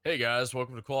Hey guys,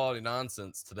 welcome to Quality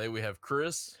Nonsense. Today we have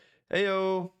Chris,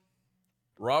 Heyo.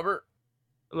 Robert,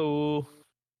 Hello.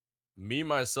 me,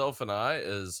 myself, and I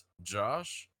is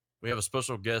Josh. We have a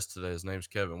special guest today. His name's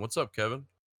Kevin. What's up, Kevin?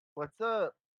 What's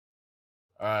up?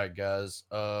 All right, guys.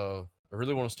 I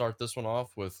really want to start this one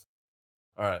off with.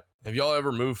 All right, have y'all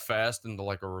ever moved fast into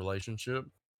like a relationship?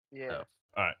 Yeah. No.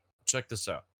 All right, check this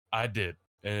out. I did,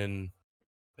 and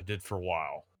I did for a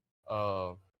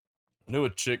while. Knew a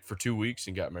chick for 2 weeks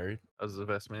and got married. I was the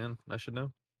best man. I should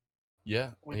know.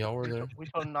 Yeah, y'all were there. We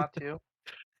told him not to.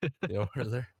 Y'all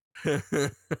were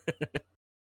there.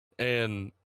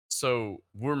 And so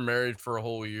we're married for a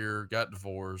whole year, got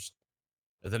divorced.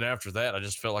 And then after that, I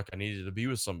just felt like I needed to be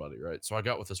with somebody, right? So I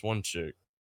got with this one chick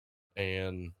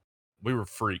and we were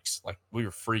freaks. Like we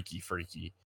were freaky.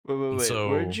 Wait. So-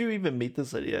 Where'd you even meet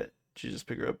this lady at? Did you just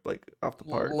pick her up like off the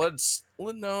park?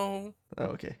 No, Oh,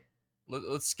 okay.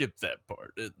 let's skip that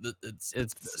part.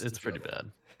 It's pretty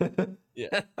bad.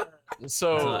 Yeah. It's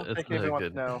So not- I think everyone wants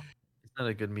to know. It's not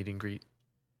a good meet and greet.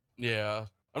 yeah,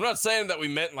 I'm not saying that we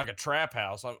met in like a trap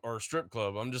house or a strip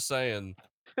club. I'm just saying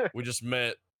we just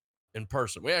met in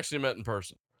person. We actually met in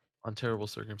person. On terrible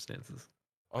circumstances.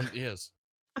 Yes.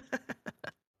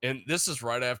 And this is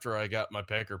right after I got my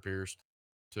pecker pierced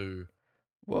too.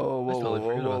 Whoa. totally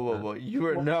forgot about that. You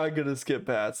are not gonna skip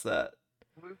past that.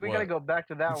 We What? gotta go back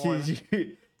to that one.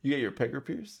 you get your pecker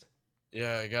pierced?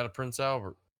 Yeah, I got a Prince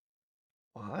Albert.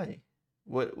 Why?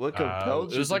 What compelled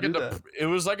It you was to like do that? it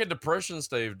was like a depression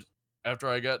stage after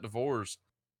I got divorced,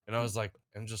 and I was like,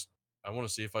 I want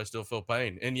to see if I still feel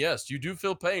pain. And yes, you do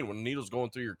feel pain when a needle's going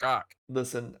through your cock.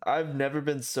 Listen, I've never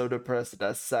been so depressed that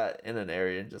I sat in an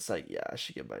area and just like, yeah, I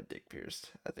should get my dick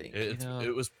pierced. I think. Yeah.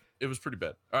 It was pretty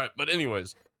bad. All right, but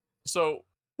anyways, so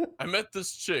I met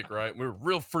this chick, right? We were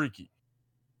real freaky,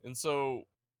 and so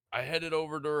I headed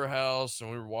over to her house and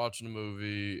we were watching a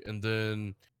movie, and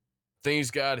then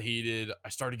things got heated. I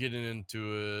started getting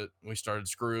into it. We started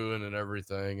screwing and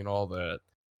everything and all that.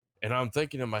 And I'm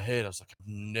thinking in my head, I was like, I've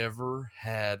never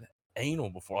had anal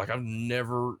before. Like I've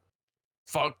never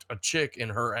fucked a chick in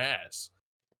her ass.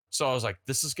 So I was like,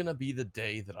 this is gonna be the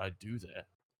day that I do that.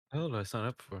 How did I sign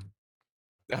up for?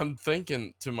 I'm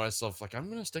thinking to myself, like, I'm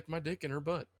gonna stick my dick in her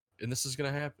butt, and this is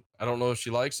gonna happen. I don't know if she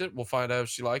likes it. We'll find out if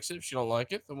she likes it. If she don't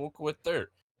like it, then we'll quit there.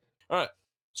 All right.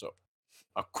 So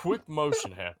a quick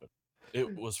motion happened.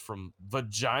 It was from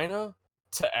vagina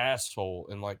to asshole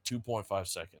in like 2.5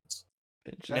 seconds.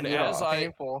 And That's as I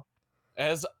painful.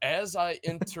 as I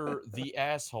enter the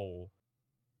asshole,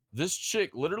 this chick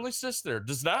literally sits there,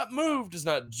 does not move, does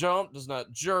not jump, does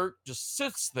not jerk, just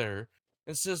sits there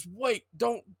and says, "Wait,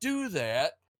 don't do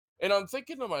that." And I'm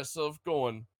thinking to myself,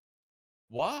 going,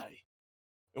 "Why?"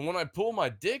 And when I pull my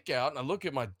dick out and I look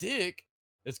at my dick,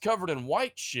 it's covered in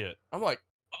white shit. I'm like,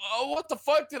 "Oh, what the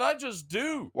fuck did I just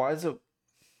do?" Why is it?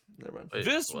 Never mind. Wait,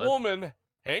 This what? woman,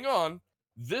 hang on.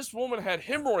 This woman had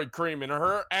hemorrhoid cream in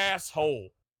her asshole.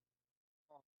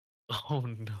 Oh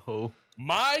no.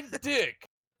 My dick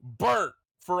burnt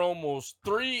for almost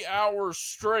 3 hours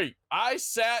straight. I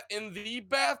sat in the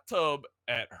bathtub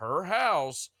at her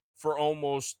house for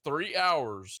almost 3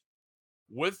 hours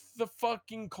with the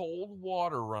fucking cold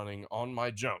water running on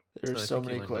my junk. There are So I so think you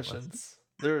many learned your lesson. questions.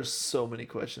 There are so many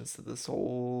questions to this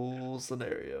whole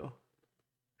scenario.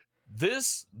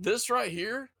 This right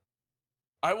here,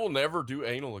 I will never do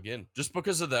anal again just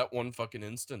because of that one fucking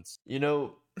instance. You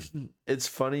know, it's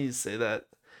funny you say that.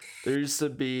 There used to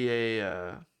be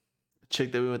a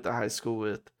chick that we went to high school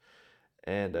with,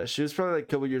 and she was probably like a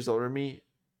couple years older than me.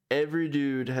 Every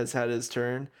dude has had his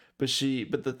turn, but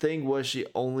the thing was she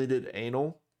only did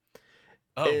anal.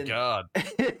 Oh And- God.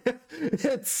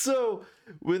 And so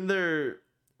when they're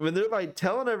like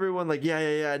telling everyone like,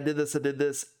 yeah, I did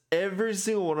this, every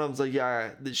single one of them's like,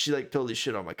 yeah, she like totally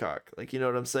shit on my cock. Like, you know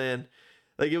what I'm saying?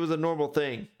 Like it was a normal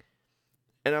thing.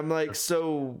 And I'm like,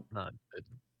 so Not good.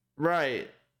 right.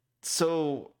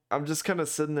 So I'm just kind of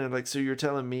sitting there like, so you're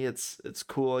telling me it's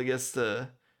cool, I guess, to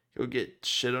go get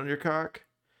shit on your cock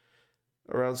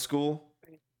around school?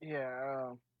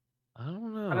 Yeah. I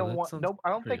don't know. I don't that want. sounds Nope. I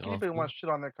don't pretty think anybody awful. wants shit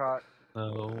on their cock.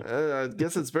 No. I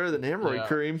guess it's better than hemorrhoid Yeah.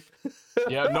 cream.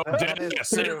 Yeah, no, That is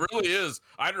yes, it true. really is.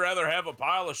 I'd rather have a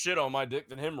pile of shit on my dick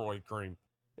than hemorrhoid cream.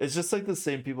 It's just like the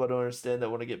same people I don't understand that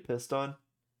want to get pissed on.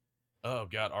 Oh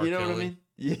God, R. You know Kelly. what I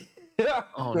mean? Yeah.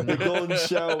 Oh, The no. golden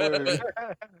shower.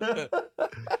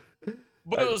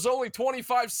 But it was only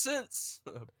 25 cents.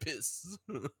 Piss.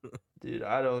 Dude,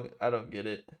 I don't get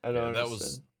it. I don't Yeah,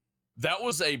 understand. that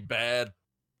was a bad.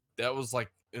 That was like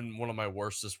in one of my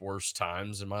worst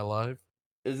times in my life.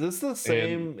 Is this the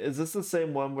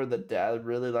same one where the dad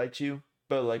really liked you,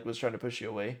 But like was trying to push you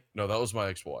away. No, that was my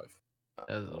ex-wife.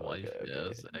 As a wife, Okay, yeah, okay.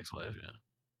 as an ex-wife, yeah.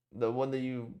 The one that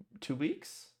you 2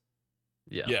 weeks.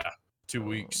 Yeah. Yeah, 2 Oh.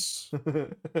 weeks.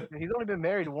 He's only been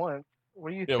married once. What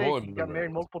do you Yeah, I've think? only He been got married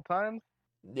married once. multiple times?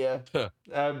 Yeah,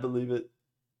 I believe it.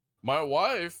 My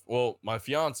wife, well, my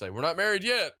fiance, we're not married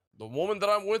yet. The woman that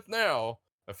I'm with now,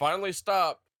 I finally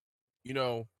stopped. You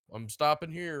know, I'm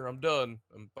stopping here. I'm done.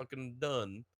 I'm fucking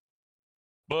done.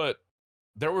 But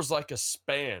there was like a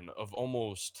span of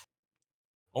almost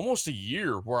a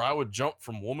year where I would jump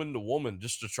from woman to woman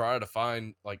just to try to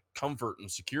find like comfort and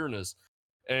secureness.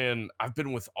 And I've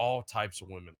been with all types of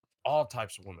women, all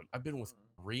types of women. I've been with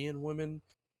Korean women.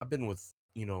 I've been with,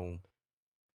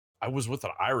 I was with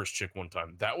an Irish chick one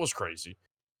time. That was crazy.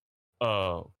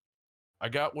 I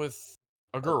got with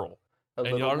a girl, A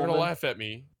and little y'all are gonna woman. laugh at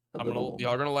me. A Y'all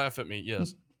are gonna laugh at me.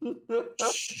 Yes,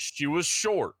 she was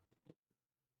short.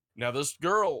 Now this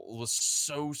girl was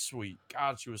so sweet.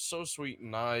 God, she was so sweet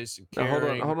and nice and Now hold on,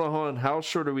 caring. hold on, hold on. How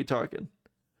short are we talking?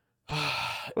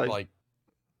 like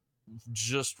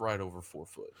just right over 4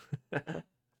 foot.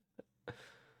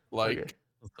 Like Okay.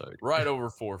 Sorry. right over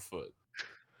 4 foot.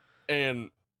 And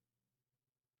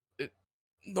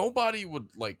nobody would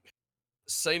like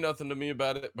say nothing to me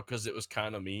about it because it was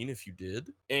kind of mean if you did.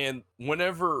 And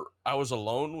whenever I was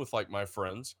alone with like my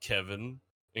friends, Kevin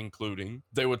including,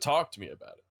 they would talk to me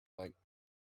about it. Like,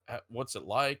 what's it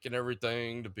like and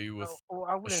everything to be with Well,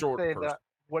 I a wouldn't short say person. that.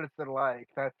 What is it like?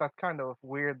 That's kind of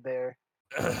weird there.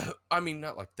 I mean,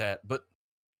 not like that, but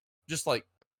just like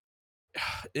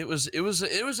it was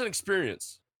an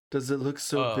experience. Does it look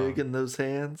so big Um, in those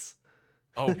hands?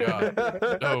 Oh God.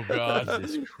 Oh God.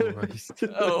 Jesus Christ.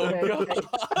 Oh Hey,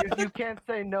 God. you can't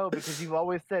say no because you've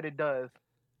always said it does.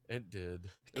 It did.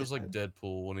 It was like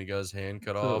Deadpool when he got his hand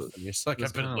cut So, off, and he's like, I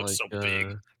it's bet it kind of looks like, so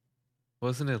big.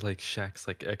 wasn't it like Shaq's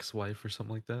like ex-wife or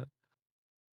something like that?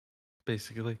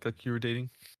 Basically, like you were dating.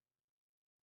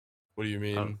 What do you I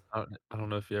mean? don't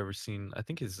know if you ever seen. I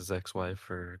think it's his ex-wife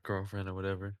or girlfriend or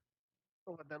whatever.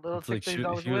 What, that little It's chick like that he's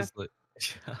always she with? was like,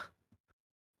 yeah,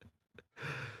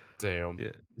 Damn.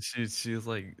 yeah. She was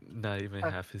like not even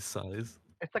Uh, half his size.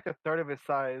 It's like a third of his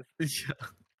size. Yeah,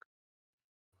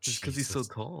 just because he's so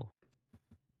Jesus. tall.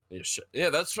 Yeah,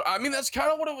 yeah, I mean, that's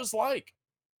kind of what it was like.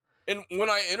 And when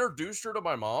I introduced her to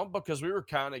my mom, because we were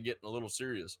kind of getting a little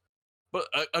serious, but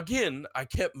again, I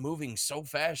kept moving so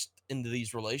fast into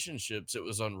these relationships, it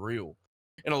was unreal.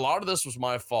 And a lot of this was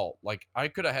my fault. Like, I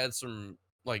could have had some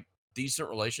like decent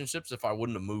relationships if I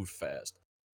wouldn't have moved fast.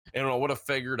 And I would have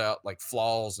figured out like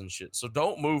flaws and shit. So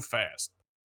don't move fast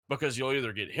because you'll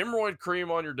either get hemorrhoid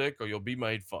cream on your dick or you'll be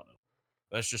made fun of.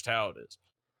 That's just how it is.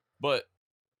 But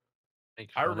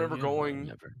Make I fun of remember you? No, going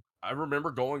never.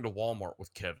 to Walmart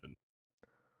with Kevin.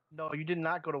 No, you did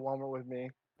not go to Walmart with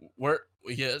me. Where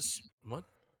yes, what?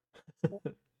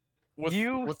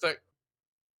 You With that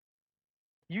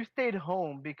you stayed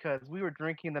home because we were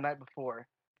drinking the night before,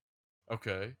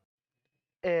 okay.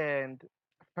 and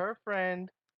her friend,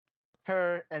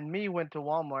 her, and me went to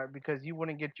Walmart because you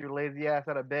wouldn't get your lazy ass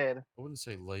out of bed. I wouldn't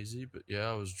say lazy, but yeah,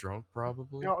 I was drunk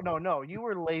probably. No, you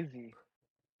were lazy.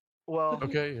 Well,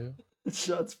 Okay, yeah.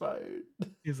 Shots fired.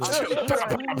 He's I'm like, pretty "Shots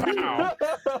sure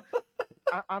fired."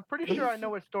 I'm pretty sure I know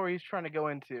what story he's trying to go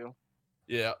into.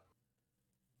 Yeah.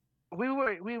 We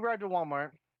arrived at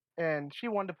Walmart, and she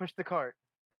wanted to push the cart.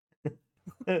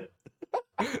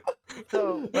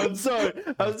 So I'm sorry.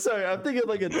 I'm sorry. I'm thinking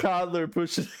like a toddler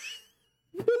pushing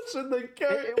the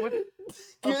cart. it was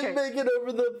Can't okay. make it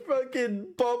over the fucking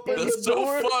bump in the That's so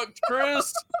door. fucked,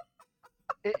 Chris.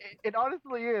 It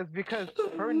honestly is because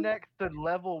her neck stood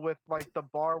level with like the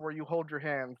bar where you hold your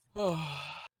hands.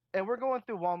 And we're going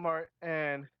through Walmart,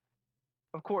 and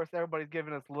of course everybody's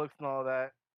giving us looks and all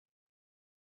that.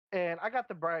 And I got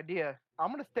the bright idea.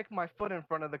 I'm gonna stick my foot in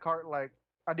front of the cart like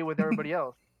I do with everybody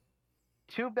else.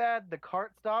 Too bad the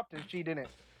cart stopped and she didn't.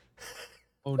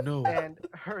 Oh no. And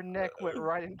her neck went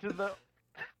right into the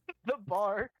the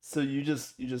bar. So you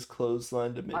just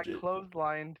clotheslined a I midget.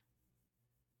 clotheslined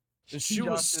And she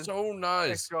was Josh's so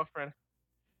nice. ex-girlfriend.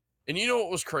 And you know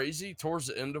what was crazy? Towards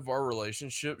the end of our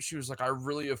relationship, she was like, I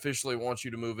really officially want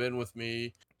you to move in with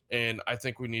me. And I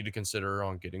think we need to consider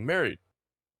on getting married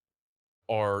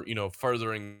or,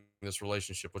 furthering this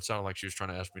relationship, which sounded like she was trying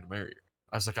to ask me to marry her.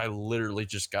 I was like, I literally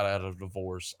just got out of a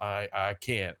divorce. I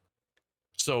can't.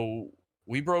 So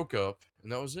we broke up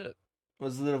and that was it.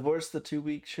 Was the divorce the 2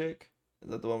 week chick? Is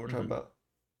that the one we're talking Mhm. about?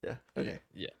 Yeah. Okay.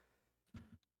 Yeah.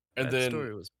 And That then,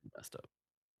 story was messed up.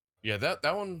 yeah, that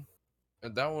one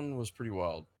was pretty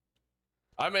wild.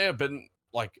 I may have been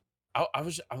like, I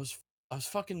was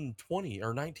fucking 20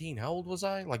 or 19. How old was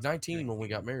I? Like 19 when we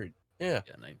got married. Yeah.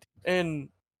 Yeah, 19. And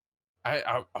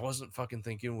I wasn't fucking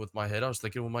thinking with my head. I was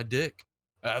thinking with my dick.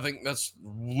 I think that's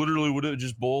literally what it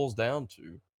just boils down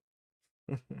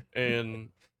to. And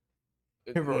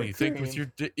when Hemorrhoid you think with cream.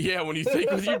 your dick, yeah, when you think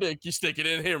with your dick, you stick it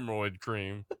in hemorrhoid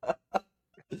cream.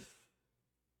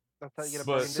 That's how you get a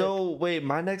But- fucking dick. So wait,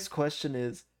 my next question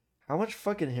is, how much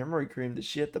fucking hemorrhoid cream did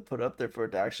she have to put up there for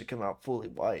it to actually come out fully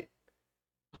white?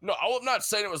 No, I'm not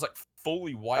saying it was like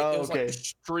fully white. Oh, It was like okay.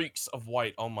 streaks of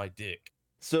white on my dick.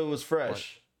 So it was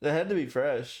fresh. It had to be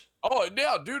fresh. Oh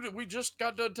yeah, dude, we just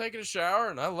got done taking a shower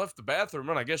and I left the bathroom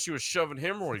and I guess she was shoving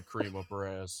hemorrhoid cream up her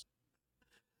ass.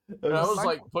 And I was My-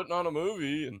 like putting on a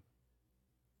movie and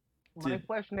My Dude.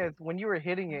 question is, when you were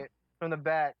hitting it from the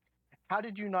back, how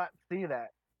did you not see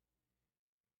that?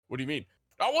 what do you mean?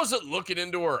 I wasn't looking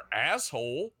into her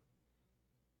asshole.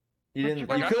 You But didn't. you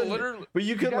Like You I couldn't. literally, But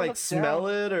you couldn't gotta like look smell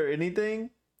down. it or anything.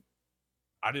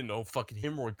 I didn't know fucking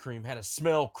hemorrhoid cream had a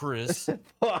smell, Chris.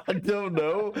 Well, I don't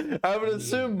know. I would I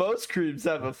assume mean- most creams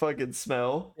have a fucking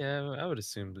smell. Yeah, I would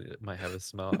assume that it might have a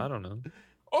smell. I don't know.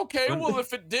 Okay, When- well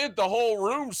if it did, the whole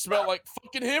room smelled like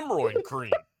fucking hemorrhoid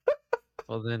cream.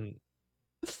 Well, then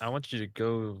I want you to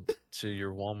go to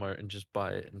your Walmart and just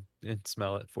buy it and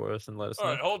smell it for us and let us All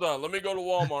know. right, hold on. Let me go to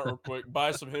Walmart real quick, buy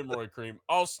some hemorrhoid cream.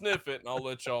 I'll sniff it and I'll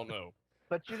let y'all know.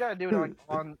 But you gotta do it like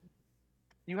on.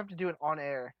 You have to do it on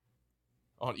air.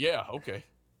 Yeah, okay.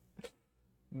 I'll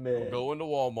Man. go into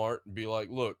Walmart and be like,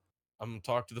 look, I'm gonna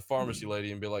talk to the pharmacy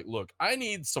lady and be like, look, I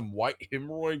need some white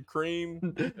hemorrhoid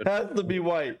cream. Has to be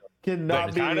white. Cannot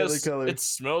that be any kinda other color. It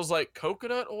smells like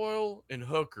coconut oil and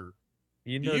hooker.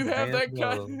 You Do know, you have damn that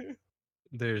well kind?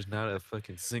 there's not a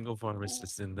fucking single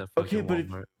pharmacist in that fucking Okay,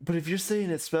 Walmart. but if you're saying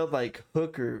it smelled like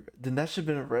hooker, then that should have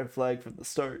been a red flag from the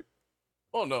start.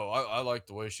 Oh no, I like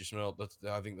the way she smelled.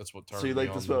 I think that's what turned So you me like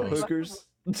on to smell the most. hookers?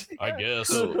 I guess.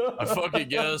 So- I fucking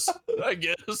guess. I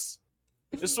guess.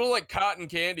 It smells like cotton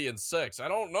candy and sex. I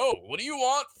don't know. What do you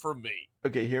want from me?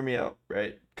 Okay, hear me out,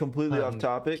 right? Completely off Cotton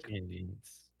topic.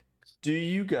 candies. Do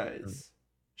you guys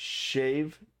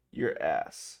shave your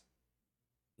ass?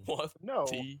 What? No.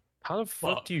 Tea? How the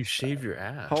fuck Fuck. do you shave your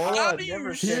ass? Hold How on. do you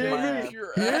Never shave shave my me, ass.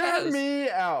 your hear ass? me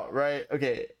out, right?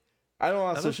 Okay, I don't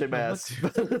also don't shave my know what ass.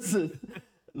 to- But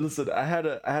listen. I had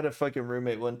a fucking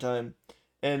roommate one time,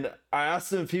 and I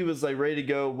asked him if he was like ready to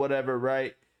go, whatever,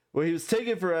 right? Well, he was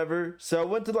taking forever, so I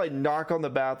went to like knock on the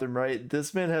bathroom, right?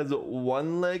 This man has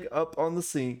one leg up on the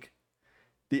sink,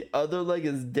 the other leg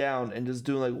is down, and just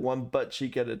doing like one butt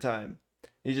cheek at a time.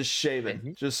 He's just shaving,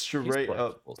 Man, just He's straight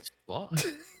up. flexible as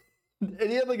fuck.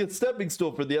 And he had like a stepping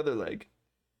stool for the other leg.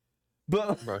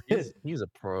 But Bro, he's a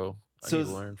pro. So I need is-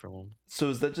 to learn from him. so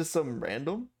is that just some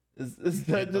random? Is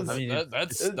that That's, just I mean,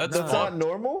 that's it's that's that's not- not fucked.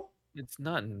 normal? It's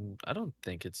not. I don't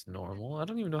think it's normal. I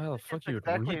don't even know how the fuck It's you would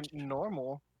exactly reach.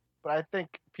 normal, but I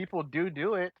think people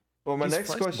do it. Well, my He's next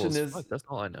flexible question as is, fuck, that's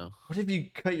all I know. what if you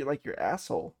cut your like your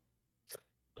asshole?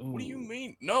 What do you Ooh.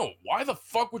 mean? No. Why the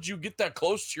fuck would you get that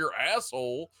close to your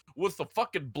asshole with a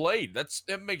fucking blade? That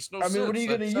makes no I sense. mean, what are you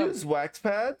That gonna sounds- use? Wax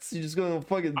pads? You just gonna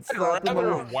fucking I'd slap them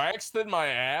rather on? wax than my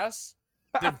ass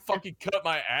than fucking cut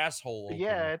my asshole open.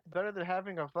 Yeah, it's better than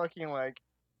having a fucking like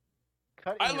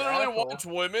cut in I your literally asshole. watch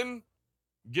women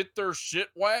get their shit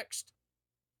waxed,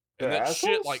 and Their that shit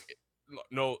assholes? like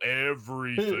no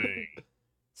everything.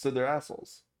 So they're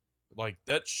assholes. Like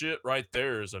that shit right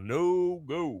there is a no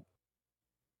go.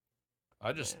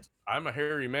 Man. I'm a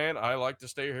hairy man. I like to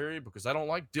stay hairy because I don't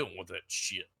like dealing with that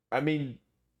shit. I mean,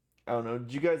 I don't know.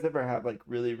 Did you guys ever have like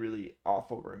really, really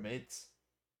awful roommates?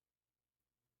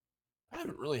 I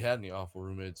haven't really had any awful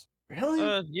roommates.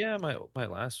 Really? Yeah, my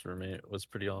last roommate was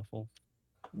pretty awful.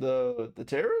 The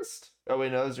terrorist? Oh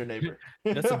wait, no, that was your neighbor.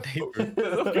 That's a neighbor.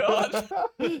 Oh,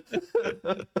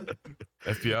 God.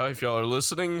 FBI, if y'all are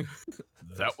listening,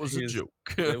 that was a Yes, joke.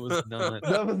 It was not.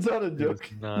 That was not a It was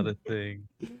joke. not a thing.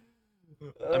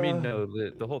 I mean, no,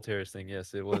 the whole terrorist thing.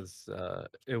 Yes, it was.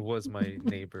 It was my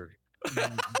neighbor.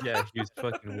 Yeah, he was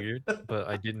fucking weird, but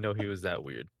I didn't know he was that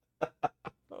weird.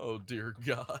 Oh dear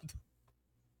God.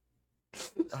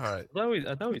 All right.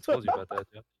 I thought we told you about that.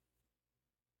 Jeff.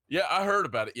 Yeah, I heard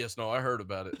about it. Yes, no, I heard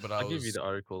about it, but I I'll was. give you the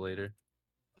article later,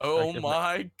 Oh give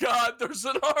my God! There's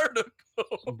an article.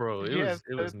 bro. It yes,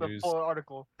 was there's the news. full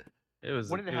article. It was.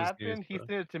 When it was happened, news, he bro.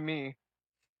 sent it to me.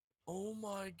 Oh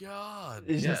my God.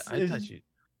 It's Yeah, just, I it's, thought you.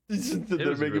 it's just that It they're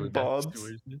was a making really bad bombs.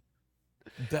 situation.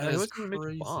 That Like, it is wasn't even making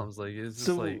crazy. bombs. Like it's just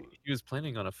So- like he was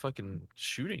planning on a fucking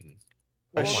shooting.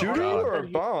 A Oh my shooting God. or a said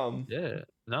he- bomb? Yeah,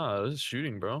 no, it was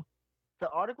shooting, bro. The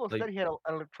article Like- said he had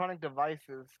electronic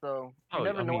devices, so you Oh,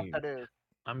 never I know mean- what that is.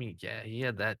 I mean, yeah, he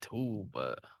had that too,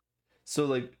 but So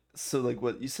like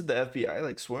what you said, the FBI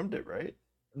like swarmed it, right?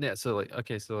 Yeah, so like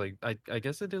okay, so like I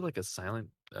guess I did like a silent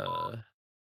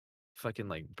fucking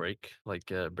like break,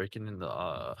 like breaking in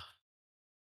the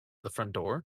front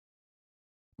door.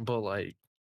 But like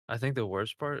I think the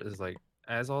worst part is like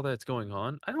as all that's going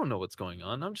on, I don't know what's going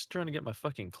on. I'm just trying to get my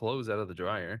fucking clothes out of the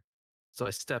dryer. So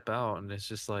I step out and it's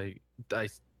just like I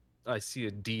I see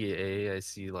a DA, I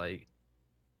see like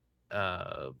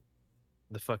uh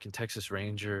the fucking Texas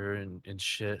Ranger and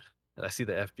shit. I see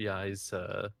the FBI's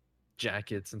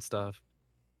jackets and stuff.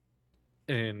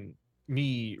 And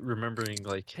me remembering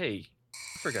like, hey,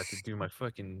 I forgot to do my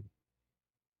fucking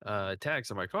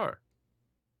tags on my car.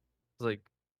 It's like,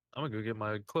 I'm gonna go get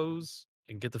my clothes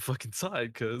and get the fuck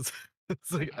inside because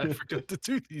it's like I forgot to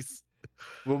do these.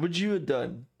 What would you have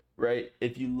done, right,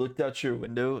 if you looked out your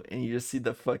window and you just see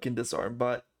the fucking disarm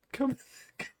bot coming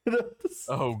up the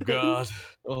Oh stairs? God.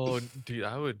 Oh, dude,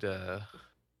 I would. I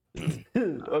mean,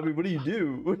 what do you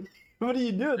do? What do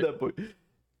you do at that point?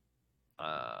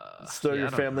 Just throw Yeah, your I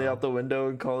don't family out know. the window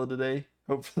and call it a day.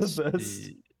 Hope for the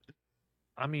best.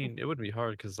 I mean, it would be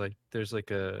hard because like there's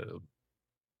like a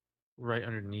right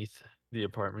underneath the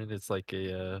apartment. It's like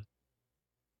a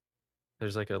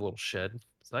there's like a little shed,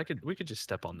 so we could just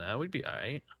step on that. We'd be all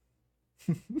right.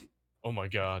 Oh my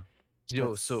God.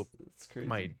 Yo, so That's crazy.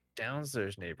 my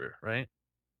downstairs neighbor, right?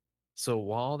 So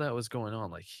while that was going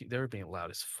on, like they were being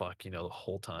loud as fuck, the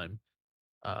whole time.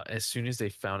 As soon as they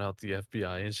found out the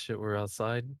FBI and shit were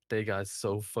outside, they got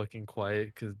so fucking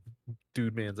quiet because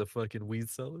dude man's a fucking weed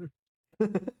seller.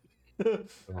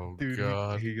 Oh Dude,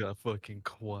 God. he got fucking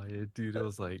quiet, dude. I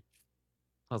was like,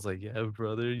 yeah,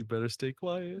 brother, you better stay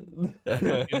quiet.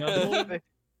 You're not home.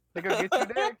 They gonna get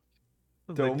you next.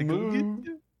 I was like, Don't they go get move.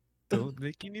 you. Don't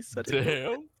make any sudden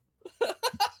Damn.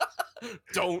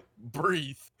 Don't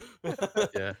breathe.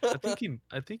 Yeah,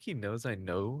 I think he knows I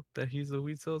know that he's a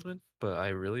weed salesman, but I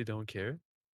really don't care.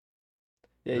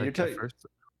 Yeah, Like at first,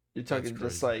 you're That's talking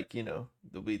just crazy. like,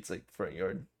 the weeds like front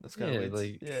yard. Those kind of yeah, weeds.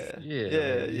 like Yeah. yeah,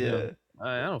 Yeah, like yeah.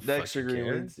 I don't The extra fucking green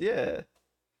care. weeds. Yeah.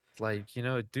 Like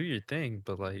do your thing,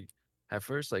 but like at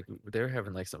first, like they were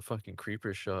having like some fucking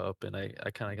creepers show up, and I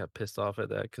kind of got pissed off at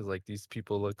that because like these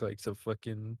people look like some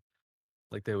fucking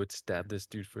like they would stab this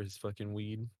dude for his fucking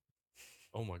weed.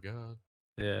 Oh my God.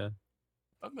 Yeah,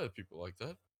 I've met people like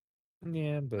that.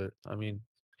 yeah, but I mean,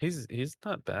 he's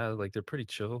not bad. Like they're pretty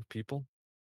chill people.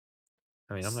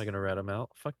 I mean, I'm not gonna rat him out.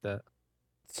 Fuck that.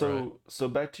 Right. So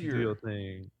back to Do your your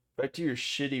thing.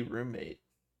 shitty roommate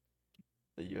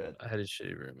that you had. I had a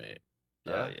shitty roommate.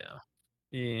 Yeah. Yeah.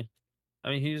 Yeah. I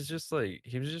mean, he was just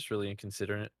really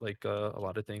inconsiderate, like a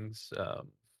lot of things.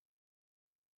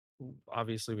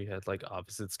 Obviously we had like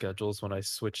opposite schedules when I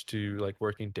switched to like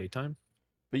working daytime.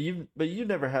 But you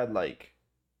never had like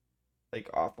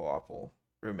awful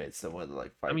roommates that wanted to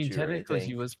like I fight mean, you or technically he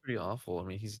anything. was pretty awful. I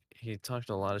mean, he talked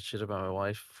a lot of shit about my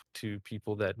wife to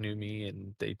people that knew me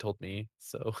and they told me.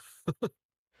 So,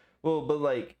 Well, but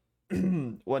like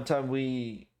one time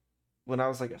when I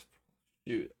was like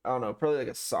shoot, I don't know, probably like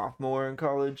a sophomore in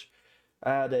college,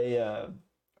 I had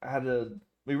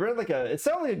we ran like it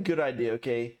sounded like a good idea,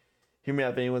 okay? Hear me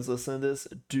out if anyone's listening to this.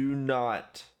 Do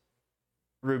not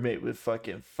roommate with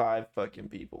fucking five fucking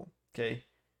people, okay?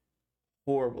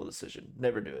 Horrible decision.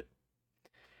 Never do it.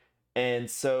 And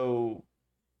so,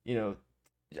 you know,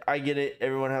 I get it.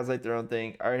 Everyone has like their own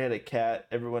thing. I already had a cat.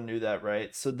 Everyone knew that,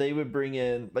 right? So they would bring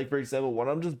in, like, for example, one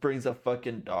of them just brings a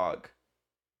fucking dog.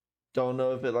 Don't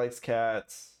know if it likes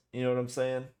cats. You know what I'm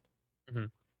saying?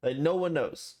 Mhm. Like, no one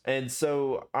knows. And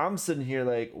so I'm sitting here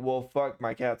like, well, fuck,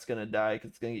 my cat's gonna die because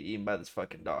it's gonna get eaten by this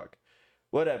fucking dog.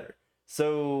 Whatever.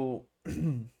 So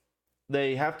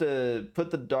they have to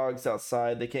put the dogs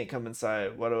outside. They can't come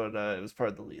inside. What it was part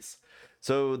of the lease.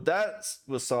 So that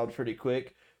was solved pretty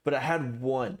quick. But I had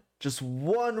just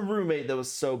one roommate that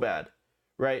was so bad,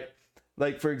 right?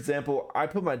 Like for example, I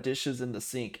put my dishes in the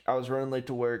sink. I was running late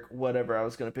to work. Whatever. I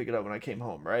was gonna pick it up when I came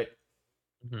home, right?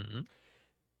 Mhm.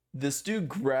 This dude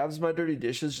grabs my dirty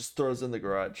dishes, just throws in the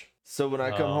garage. So when I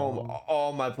come home, Oh,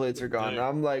 all my plates are gone. Dick.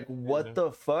 I'm like, Yeah. what the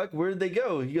fuck? Where did they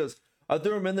go? He goes, I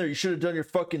threw them in there. You should have done your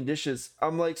fucking dishes.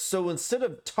 I'm like, so instead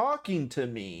of talking to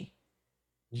me,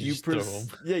 you just throw 'em.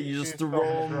 yeah, you You just just throw 'em in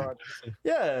the throw them. garage.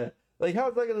 Yeah. Like,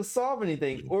 how's that gonna solve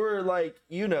anything? Or like,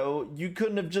 you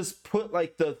couldn't have just put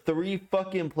like the 3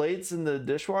 fucking plates in the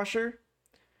dishwasher.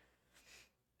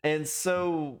 And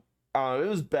so, it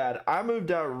was bad. I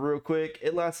moved out real quick.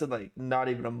 It lasted like not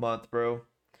even a month, bro.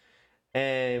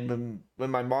 And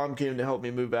when my mom came to help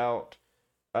me move out,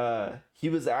 he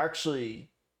was actually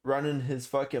running his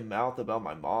fucking mouth about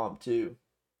my mom too.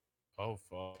 Oh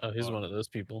fuck. Oh, he's one of those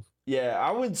people. Yeah,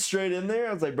 I went straight in there.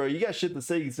 I was like, bro, you got shit to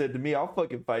say. He said to me, I'll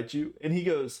fucking fight you. And he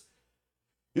goes,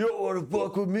 You don't want to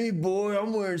fuck with me, boy.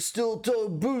 I'm wearing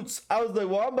steel-toed boots. I was like,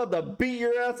 well, I'm about to beat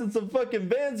your ass in some fucking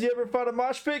Vans. You ever find a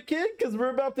mosh pit, kid? Because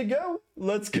we're about to go.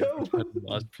 Let's go.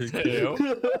 Damn.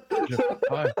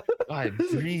 I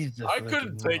breathe the I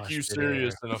couldn't take you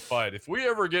serious in a fight. If we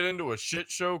ever get into a shit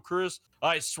show, Chris,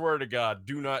 I swear to God,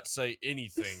 do not say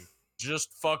anything.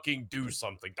 Just fucking do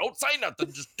something. Don't say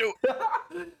nothing. Just do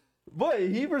it. Boy,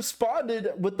 he responded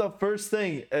with the first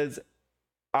thing as,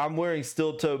 I'm wearing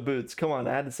steel-toed boots. Come on,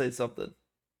 I had to say something.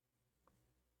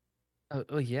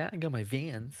 Oh yeah, I got my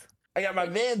Vans. I got my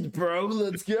Vans, bro.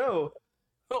 Let's go.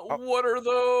 What are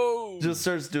those? Just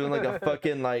starts doing like a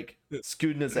fucking like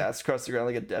scooting his ass across the ground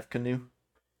like a death canoe.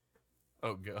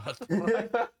 Oh God.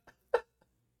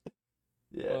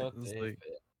 Yeah. It's like,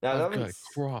 Now, I've that got was,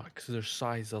 Crocs. They're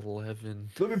size 11.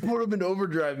 let me put him in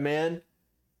overdrive, man.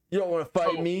 You don't want to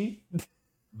fight So- me.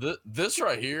 This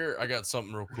right here, I got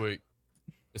something real quick.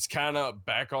 It's kind of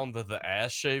back on the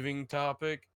ass shaving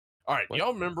topic. All right, What?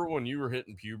 y'all remember when you were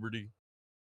hitting puberty?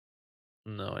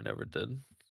 No, I never did.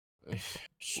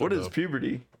 Shut What is up.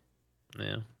 puberty?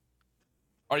 Yeah.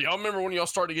 All right, y'all remember when y'all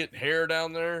started getting hair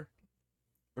down there?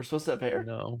 We're supposed to have hair.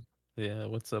 No. Yeah,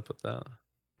 what's up with that?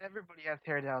 Everybody has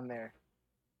hair down there.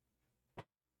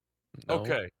 No.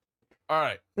 Okay. All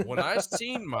right. When I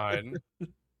seen mine,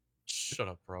 shut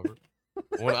up, Robert.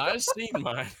 When I seen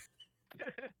mine,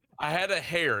 I had a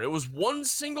hair. It was one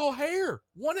single hair,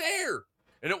 one hair,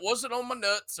 and it wasn't on my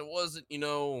nuts. It wasn't,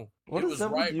 What it is was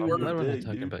up with right you? where. I'm never Dick,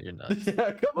 talking dude. about your nuts.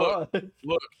 Yeah, come Look,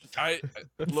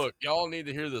 on. Look, y'all need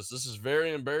to hear this. This is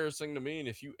very embarrassing to me, and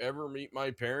if you ever meet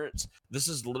my parents, this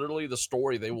is literally the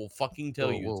story they will fucking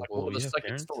tell you. It's like one of the you have second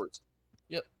parents? stories.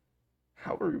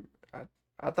 How were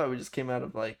I thought we just came out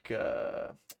of like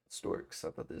storks. I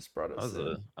thought they just brought us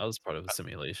in. I was part of a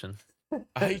simulation.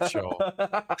 I hate y'all.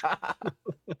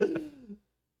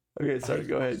 Okay, sorry.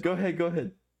 Go ahead. Go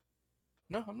ahead.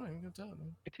 No, I'm not even gonna tell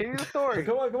them. Continue the story.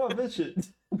 Come on, finish it.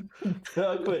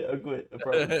 I'll quit. I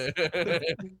promise.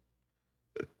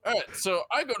 All right, so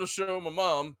I go to show my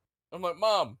mom. I'm like,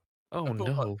 Mom. Oh put my-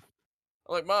 no.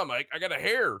 I'm like, Mom, I got a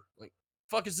hair. Like,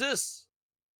 fuck is this?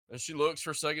 And she looks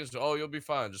for a second. She's, oh, you'll be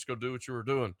fine. Just go do what you were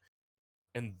doing.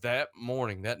 And that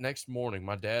next morning,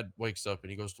 my dad wakes up and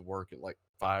he goes to work at like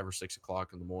 5 or 6 o'clock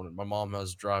in the morning. My mom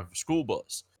has to drive a school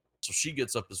bus. So she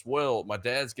gets up as well. My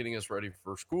dad's getting us ready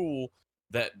for school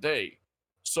that day.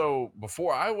 So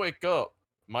before I wake up,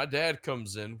 my dad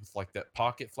comes in with like that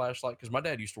pocket flashlight because my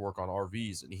dad used to work on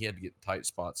RVs and he had to get in tight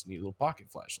spots and need a little pocket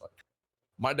flashlight.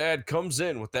 My dad comes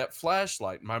in with that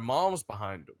flashlight. My mom's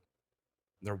behind him.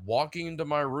 They're walking into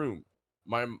my room.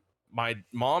 My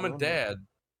mom and dad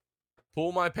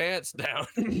pull my pants down.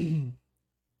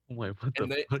 Wait, what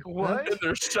And the fuck? What? and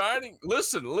they're shining.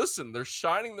 Listen. They're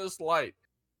shining this light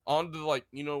onto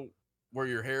where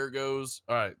your hair goes.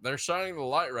 All right, they're shining the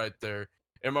light right there.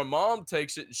 And my mom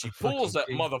takes it and she The pulls that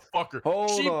fucking motherfucker. Hold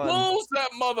she on. pulls that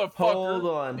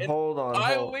motherfucker. Hold on.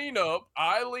 I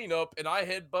lean up, and I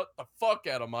headbutt the fuck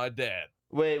out of my dad.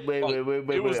 Wait.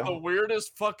 It was the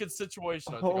weirdest fucking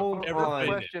situation I think Hold I've ever on. been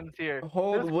in. Questions here.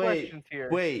 Hold. There's Wait. questions here.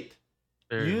 Wait.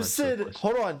 Very You much so said. question.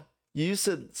 Hold on. You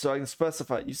said so I can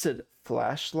specify. You said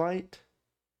flashlight.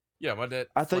 Yeah, my dad.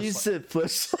 I thought you said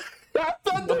flashlight. I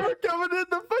thought they were coming in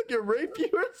to fucking rape you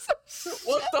or something.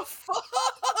 What the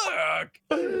fuck?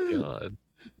 God.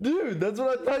 Dude, that's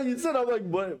what I thought you said. I'm like,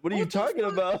 what are you What the talking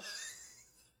fuck? about?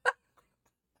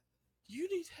 You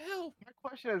need help. My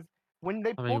question is, when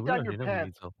they I pulled mean, we down don't your need no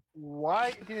pants, detail.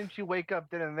 why didn't you wake up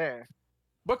then and there?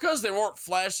 Because they weren't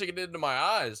flashing it into my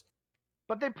eyes.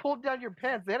 But they pulled down your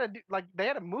pants. They had to they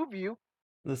had to move you.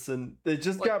 Listen, it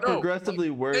just Like, got no, progressively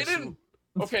worse. They didn't.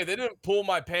 Okay, they didn't pull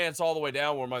my pants all the way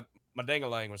down where my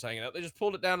dangalang was hanging out. They just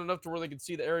pulled it down enough to where they could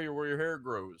see the area where your hair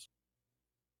grows.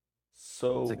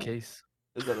 So It's a case.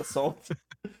 is that assault?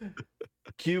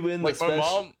 Cue in Like the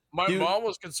my special. mom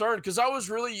was concerned because I was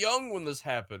really young when this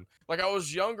happened. Like I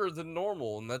was younger than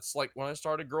normal, and that's like when I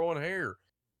started growing hair.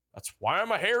 That's why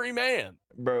I'm a hairy man.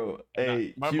 Bro,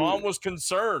 hey, My cue- mom was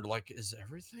concerned. Like, is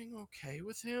everything okay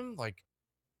with him? Like,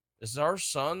 is our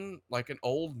son like an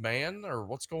old man or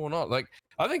what's going on? Like,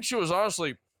 I think she was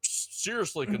honestly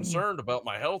seriously concerned about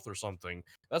my health or something.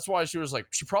 That's why she was like,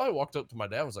 she probably walked up to my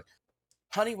dad and was like,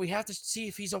 honey, we have to see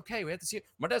if he's okay. We have to see it.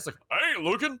 My dad's like, I ain't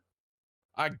looking.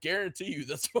 I guarantee you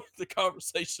that's what the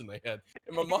conversation they had.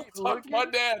 And my mom ain't talked to my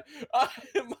looking? dad.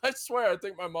 I swear, I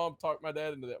think my mom talked my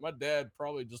dad into that. My dad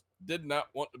probably just did not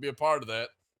want to be a part of that.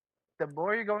 The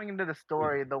more you're going into the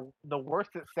story, the worse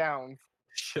it sounds.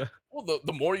 Yeah. Well,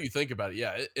 the more you think about it,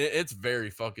 yeah, it's very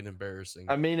fucking embarrassing.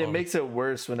 I mean, it makes it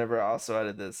worse whenever I also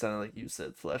added that sounded like you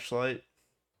said fleshlight.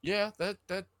 Yeah, that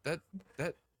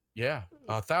Yeah,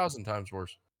 1,000 times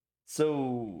worse.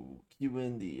 So cue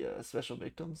in the special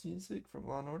victims music from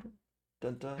Law and Order.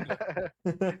 Dun dun.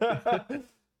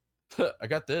 I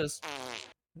got this.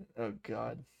 Oh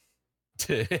God.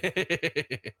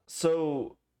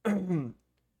 So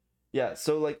yeah,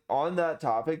 so like on that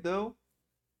topic though,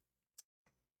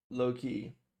 low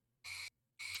key,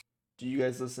 do you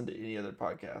guys listen to any other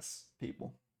podcasts,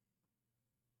 people?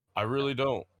 I really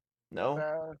don't. No?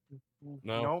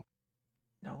 No. Nope.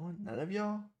 No one? None of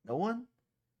y'all? No one?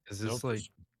 Is this Nope, like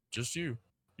just you.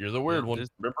 You're the weird one. This,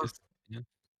 Remember? yeah.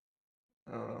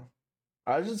 I don't know.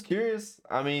 I was just curious.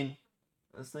 I mean,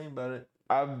 let's think about it.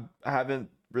 I haven't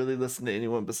really listened to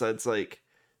anyone besides like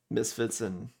Misfits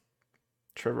and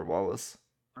Trevor Wallace.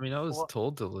 I mean, I was Well-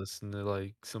 told to listen to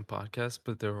like some podcasts,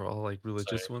 but they were all like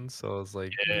religious ones. So I was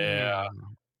like, Yeah.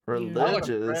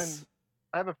 Religious.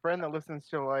 I have a friend that listens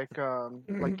to like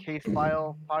case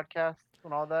file podcasts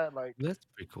and all that. Like, that's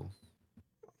pretty cool.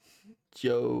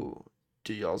 Yo,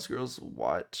 do y'all's girls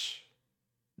watch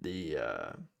the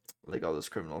like all those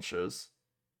criminal shows?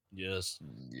 Yes.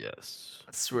 Yes.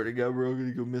 I swear to God, we're all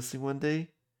gonna go missing one day.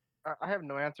 I have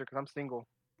no answer because I'm single.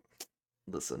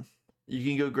 Listen, you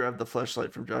can go grab the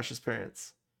flashlight from Josh's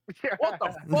parents. What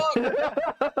the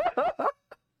fuck?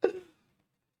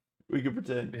 We can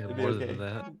pretend. Yeah, It'd be more okay. than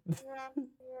that.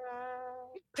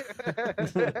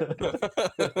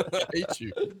 I hate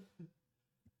you.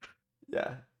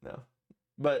 Yeah, no.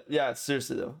 But yeah,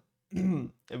 seriously though,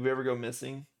 if we ever go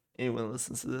missing, anyone that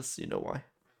listens to this, you know why.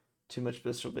 Too much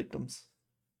visceral victims.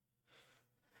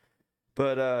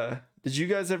 But did you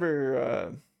guys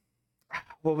ever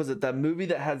what was it? That movie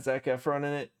that had Zac Efron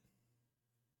in it?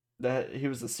 That he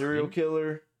was a serial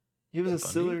killer. He was a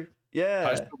Bundy? serial. Yeah.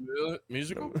 High School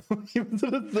Musical? He was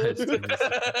in a High School serial- Musical.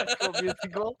 School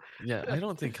musical. Yeah, I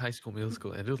don't think High School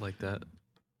Musical ended like that.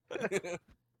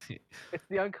 It's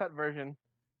the uncut version.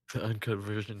 The uncut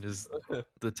version is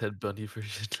the Ted Bundy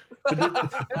version.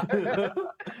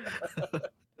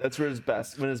 That's where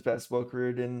when his basketball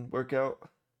career didn't work out.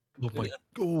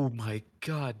 Oh my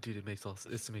god, dude! It makes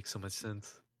so much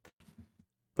sense.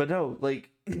 But no,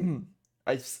 like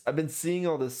I've been seeing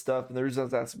all this stuff, and the reason I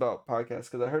was asked about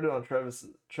podcasts because I heard it on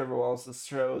Trevor Wallace's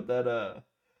show that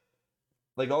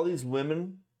like all these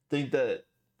women think that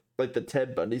like the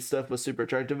Ted Bundy stuff was super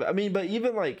attractive. I mean, but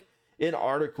even like in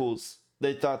articles,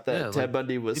 they thought that Yeah, Ted like,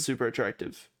 Bundy was super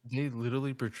attractive. They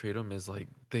literally portrayed him as like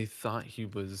they thought he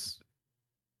was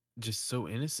just so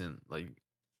innocent,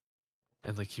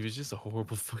 and like he was just a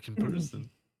horrible fucking person.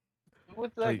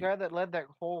 What's that Like- guy that led that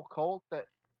whole cult that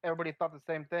everybody thought the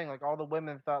same thing? Like all the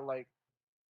women thought like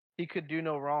he could do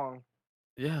no wrong.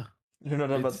 Yeah, You're not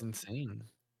talking it's about insane.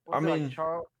 Was I it, mean- like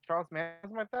Charles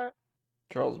Manson like that?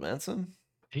 Charles Manson?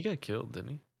 He got killed, didn't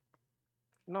he?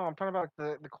 No, I'm talking about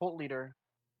the cult leader.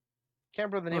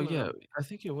 Can't remember the Oh name of yeah, him. I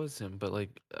think it was him, but like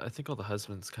I think all the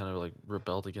husbands kind of like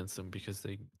rebelled against him because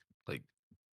they like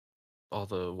all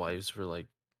the wives were like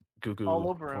goo goo All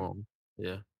over him. for him.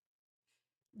 Yeah.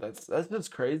 That's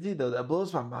just crazy though. That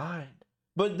blows my mind.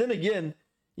 But then again,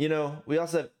 you know, we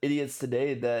also have idiots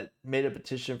today that made a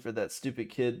petition for that stupid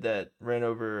kid that ran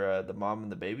over the mom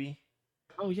and the baby.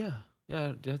 Oh yeah.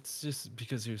 Yeah, that's just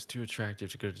because he was too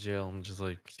attractive to go to jail. I'm just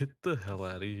like, get the hell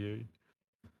out of here.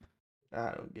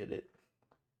 I don't get it.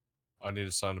 I need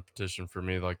to sign a petition for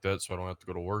me like that so I don't have to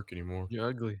go to work anymore. You're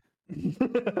ugly.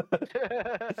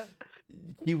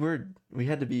 Keyword. We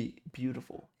had to be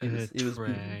beautiful. He was beautiful.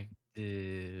 Attractive.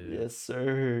 Yes,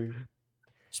 sir.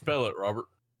 Spell it, Robert.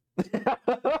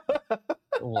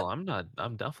 Well, I'm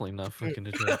definitely not fucking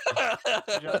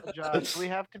attractive. Josh, we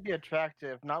have to be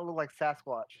attractive, not look like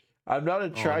Sasquatch. I'm not Oh,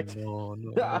 attractive. no,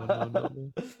 no.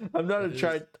 I'm not It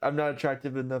is. I'm not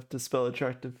attractive enough to spell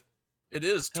attractive. It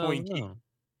is Hell Twinkie. no.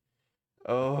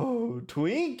 Oh,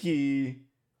 Twinkie.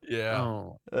 Yeah.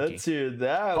 Oh, Let's hear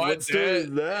that. My What story is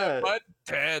dad- that? My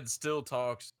dad still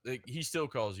talks. Like, he still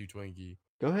calls you Twinkie.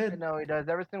 Go I ahead. know he does.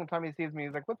 Every single time he sees me,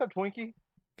 he's like, "What's up, Twinkie?"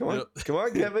 Come on. Yep. Come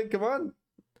on, Kevin. Come on.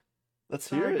 Let's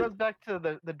So hear it it. goes back to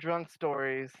the drunk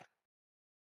stories.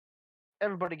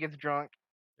 Everybody gets drunk.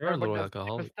 you're a little Everybody does stupid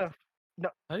alcoholic. stuff.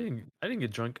 I didn't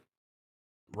get drunk.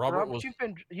 Robert Robert, was.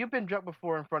 you've been drunk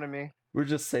before in front of me. We're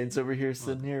just saints over here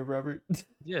sitting here, Robert.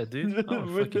 Yeah, dude.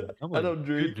 I'm I a don't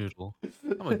drink. good noodle.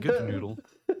 I'm a good noodle.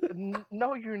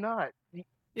 No, you're not.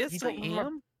 Yes, don't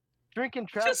remember- Drinking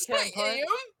trash can punch.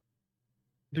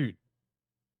 Dude,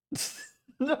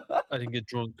 I didn't get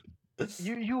drunk.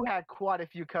 You had quite a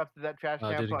few cups of that trash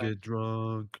I can didn't punch. get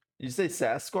drunk. You say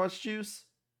Sasquatch juice?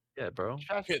 Yeah, bro.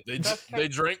 They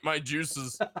drank my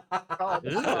juices. Oh,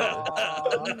 Ew.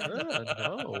 aw.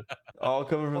 No. All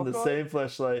coming from Well, the go- same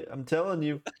fleshlight. I'm telling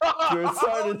you,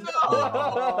 short-sighted.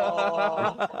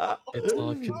 Oh, It's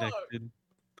all Fuck. connected.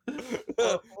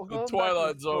 well, The going back to the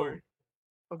Twilight Zone. story.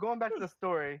 Well, going back to the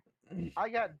story, I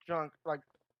got drunk, like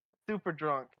super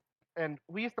drunk, and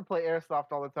we used to play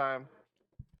airsoft all the time.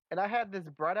 And I had this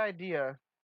bright idea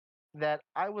that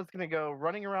I was gonna go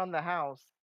running around the house,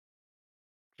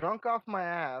 drunk off my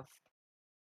ass,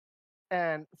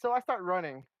 and so I start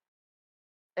running,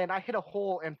 and I hit a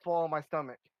hole and fall on my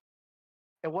stomach.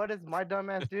 And what does my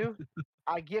dumbass do?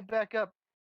 I get back up,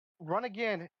 run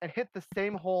again, and hit the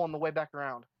same hole on the way back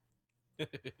around. A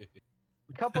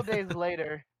couple days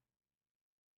later,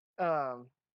 I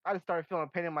just started feeling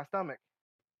pain in my stomach.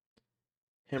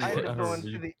 I ended up Whatever, going to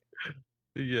dude.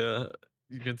 the Yeah,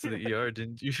 you went to the ER,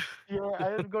 didn't you? I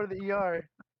ended up going to the ER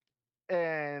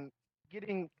and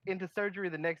getting into surgery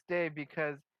the next day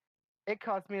because it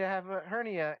caused me to have a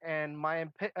hernia and my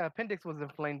appendix was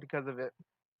inflamed because of it.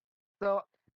 So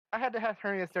I had to have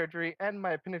hernia surgery and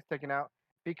my appendix taken out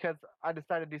because I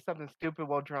decided to do something stupid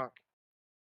while drunk.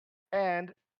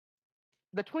 And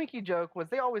the Twinkie joke was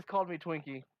they always called me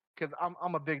Twinkie because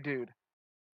I'm a big dude.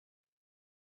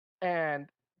 And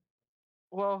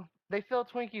well, they fill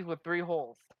Twinkies with 3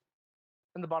 holes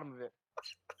in the bottom of it.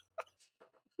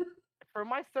 For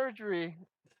my surgery,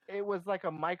 it was like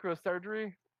a micro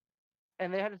surgery,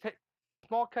 and they had to take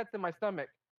small cuts in my stomach.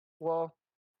 Well,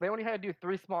 they only had to do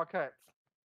 3 small cuts.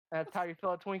 And that's how you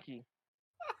fill a Twinkie.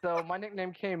 So my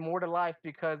nickname came more to life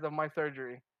because of my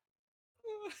surgery.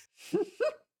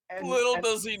 Little And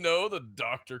does he know the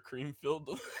Dr.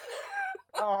 Creamfield.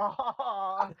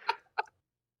 oh,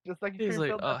 just like you He's cream like,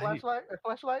 filled that flashlight, a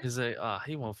flashlight. he's like,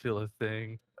 he won't feel a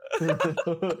thing.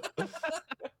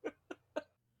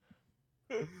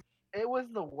 It was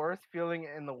the worst feeling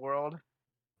in the world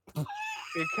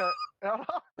because Oh,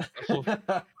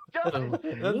 Justin,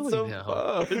 That's so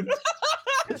now. fun.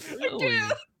 Really?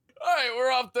 All right,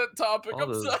 we're off that topic. All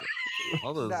I'm those, sorry.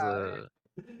 all those Nah,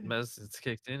 medicines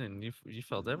kicked in, and you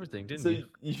felt everything, didn't So you?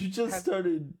 you just Have-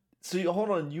 started. So hold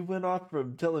on, you went off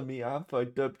from telling me I'm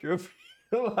fucked up. You're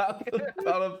laughing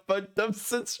about a fucked up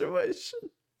situation.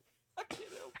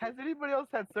 has anybody else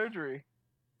had surgery?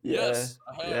 Yeah, Yes,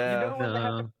 I have. yeah. You know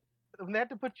No, when they had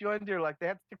to put you under, like they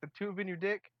had to stick the tube in your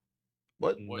dick.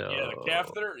 What? What? Yeah, the no,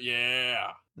 catheter.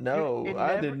 Yeah. No, it I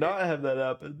never. did not have that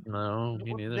happen. no,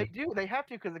 me Well, neither. they do. They have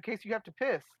to because in case you have to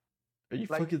piss. Are you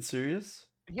Like- fucking serious?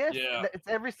 Yes, Yeah. it's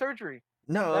every surgery.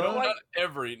 No, That's No,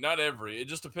 why- not every. It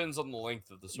just depends on the length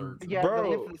of the surgery. Yeah, the length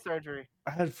Bro. of the surgery.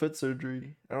 I had foot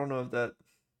surgery. I don't know if that.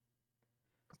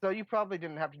 So you probably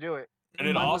didn't have to do it. And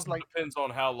it Mine was also like- depends on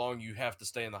how long you have to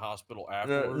stay in the hospital No,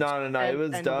 afterwards. no. It And-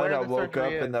 was and done. where I the woke up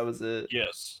surgery and that is. was it.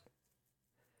 Yes.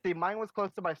 See, mine was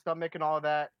close to my stomach and all of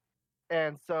that,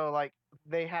 and so like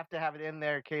they have to have it in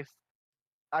there in case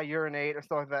I urinate or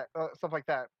stuff like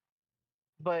that.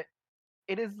 But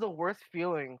it is the worst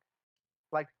feeling.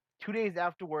 Like 2 days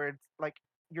afterwards, like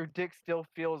your dick still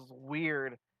feels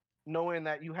weird, knowing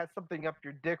that you had something up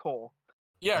your dick hole.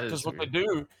 Yeah, That because is what they weird.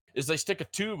 do is they stick a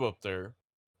tube up there,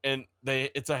 and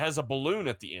has a balloon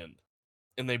at the end,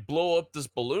 and they blow up this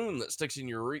balloon that sticks in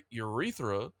your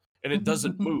urethra, and it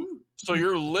doesn't move. So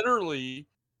you're literally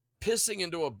pissing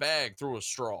into a bag through a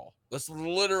straw. That's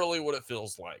literally what it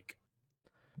feels like.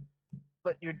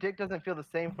 But your dick doesn't feel the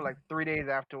same for like 3 days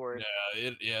afterwards.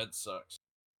 Yeah, it sucks.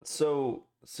 So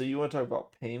you want to talk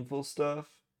about painful stuff?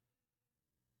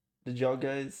 Did y'all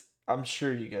guys? I'm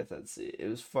sure you guys had to see it. It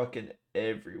was fucking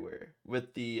everywhere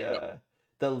with the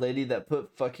lady that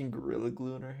put fucking gorilla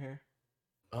glue in her hair.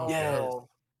 Oh, Yes. Oh.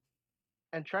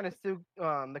 And trying to sue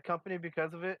the company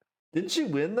because of it. Didn't she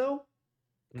win though?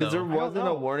 Because there No, I don't wasn't a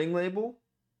know. warning label.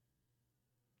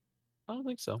 I don't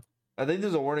think so. I think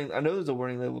there's a warning. I know there's a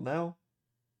warning label now.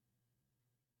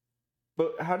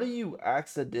 But how do you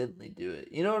accidentally do it?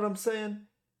 You know what I'm saying?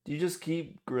 Do you just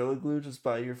keep gorilla glue just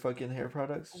by your fucking hair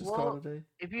products? Just call it a day?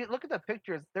 If you look at the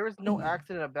pictures, there was no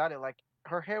accident about it. Like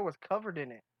her hair was covered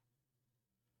in it.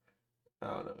 I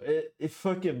don't know. It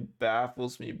fucking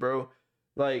baffles me, bro.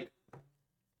 Like,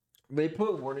 they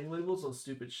put warning labels on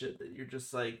stupid shit that you're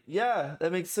just like, yeah,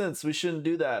 that makes sense. We shouldn't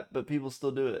do that, but people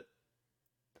still do it.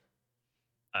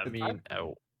 I mean, at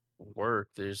work,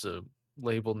 there's a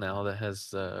label now that has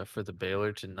for the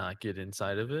baler to not get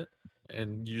inside of it,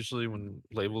 and usually when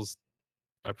labels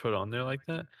are put on there like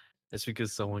that, it's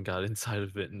because someone got inside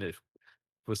of it and it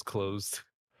was closed.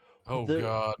 Oh There-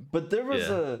 God. But there was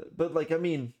Yeah. but like, I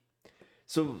mean,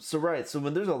 so right. So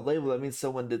when there's a label, that means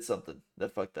someone did something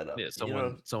that fucked that up. Yeah, You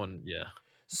know? someone, yeah.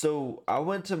 So I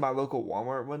went to my local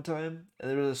Walmart one time,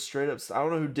 and there was a straight up. I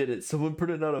don't know who did it. Someone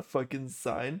put out a fucking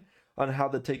sign on how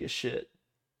to take a shit.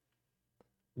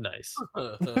 Nice.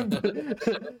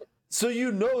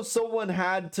 So someone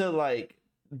had to like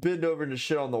bend over to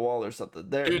shit on the wall or something.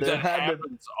 Dude, There that had to.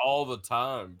 happens all the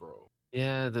time, bro.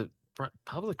 Yeah, the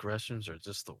public restrooms are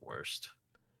just the worst.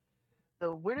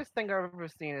 The weirdest thing I've ever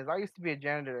seen is I used to be a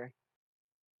janitor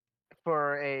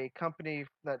for a company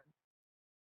that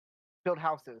built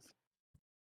houses,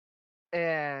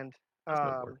 and That's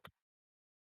no work.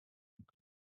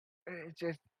 it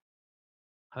just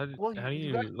How do well,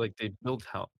 you got like they build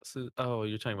houses? Oh,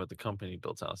 you're talking about the company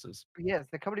builds houses. yes,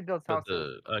 the company builds But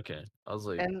houses, okay, I was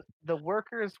like, and the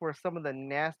workers were some of the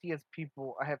nastiest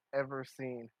people I have ever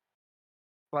seen.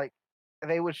 Like,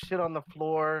 they would shit on the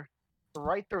floor,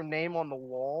 write their name on the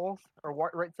walls, or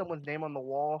write someone's name on the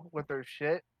wall with their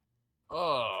shit.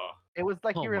 Oh, It was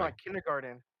like oh you were in my like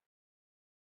kindergarten.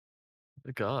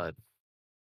 god,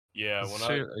 yeah.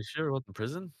 are you sure about the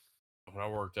prison? When I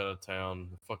worked out of town,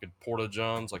 the fucking porta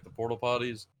johns, like the porta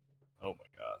potties. Oh my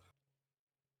god.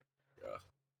 Yeah.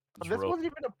 It's This real. wasn't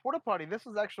even a porta potty. This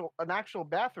was an actual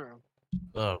bathroom.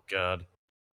 Oh god.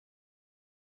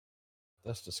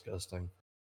 That's disgusting.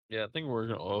 Yeah, I think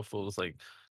working oil field was like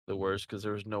the worst because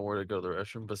there was nowhere to go to the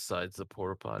restroom besides the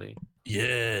porta potty.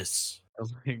 Yes. I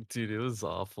was like, dude, it was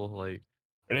awful. Like,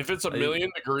 And if it's a I million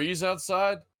degrees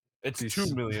outside, it's dude,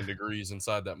 2 million degrees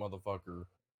inside that motherfucker.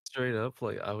 straight up,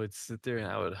 like I would sit there and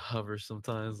I would hover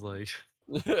sometimes, like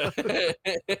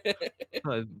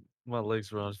my, my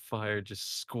legs were on fire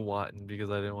just squatting because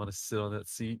I didn't want to sit on that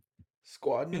seat.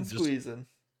 Squatting and Just squeezing.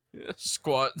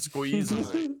 squat,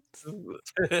 squeezing.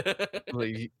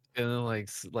 Like and then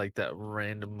like that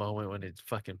random moment when it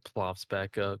fucking plops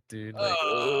back up, dude.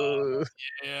 Like,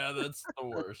 Yeah, that's the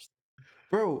worst.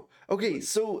 Bro, okay,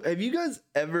 so have you guys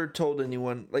ever told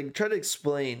anyone, like, try to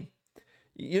explain,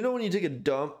 when you take a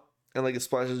dump and, like, it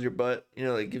splashes your butt,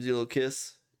 like, gives you a little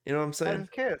kiss? You know what I'm That saying? is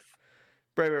kiss.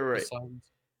 Right. Besides,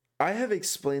 I have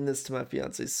explained this to my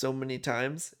fiance so many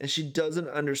times, and she doesn't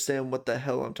understand what the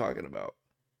hell I'm talking about.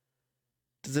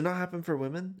 Does it not happen for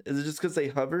women? Is it just because they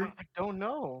hover? I don't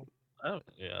know. I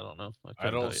don't know. I I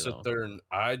couldn't tell don't you sit though. there and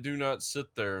I do not sit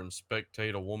there and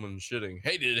spectate a woman shitting.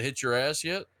 Hey, did it hit your ass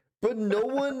yet? But no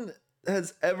one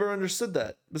has ever understood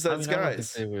that I besides mean, I don't think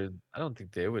guys. they would. I don't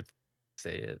think they would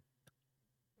say it.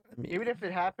 I mean, Even if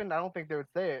it happened, I don't think they would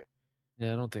say it.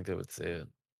 Yeah, I don't think they would say it.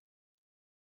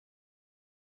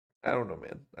 I don't know,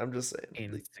 man. I'm just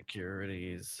saying.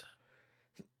 Insecurities.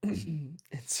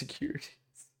 Insecurities.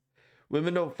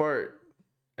 Women don't fart.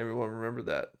 Everyone remember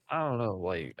that. I don't know.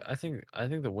 Like, I think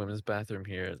the women's bathroom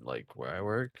here, like where I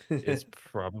work, is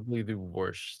probably the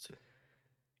worst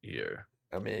here.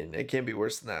 I mean, it can't be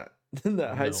worse than that. Than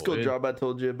that high No, school job I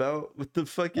told you about with the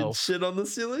fucking Oh. shit on the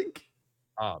ceiling.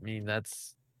 I mean,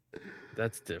 that's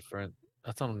different.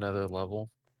 That's on another level.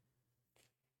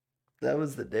 That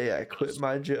was the day I quit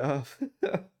my job.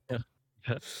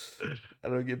 Yeah. I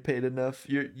don't get paid enough.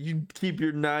 You keep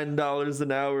your $9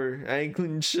 an hour. I ain't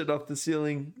cleaning shit off the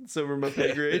ceiling. It's over my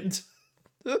pay grade.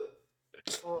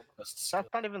 Well, that's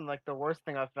not even like the worst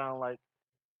thing I found. Like,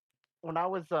 when I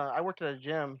worked at a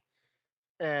gym,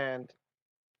 and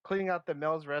cleaning out the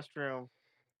male's restroom,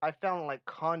 I found like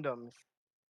condoms,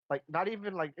 like not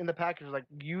even like in the package, like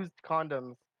used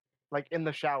condoms, like in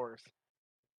the showers.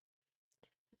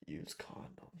 Use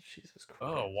condoms. Jesus Christ.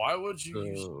 Oh, why would you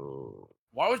use? So,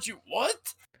 Why would you?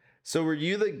 What? So were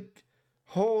you the?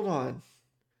 Hold on.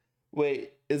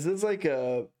 Wait, is this like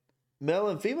a male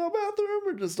and female bathroom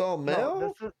or just all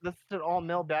male? No, this is an all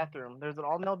male bathroom. There's an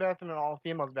all male bathroom and an all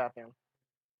females bathroom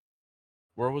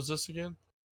Where was this again?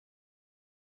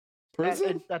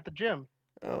 Prison? at the gym.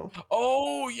 Oh.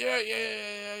 Oh yeah.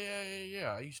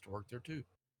 I used to work there too.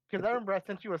 Because I remember I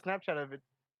sent you a Snapchat of it,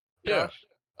 Yeah. Josh.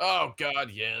 Oh God,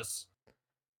 yes.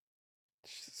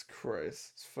 Jesus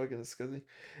Christ. It's fucking disgusting.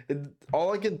 And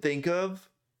all I can think of,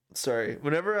 sorry,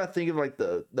 whenever I think of like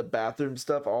the bathroom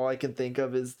stuff, all I can think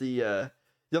of is the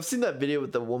y'all seen that video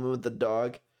with the woman with the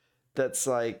dog that's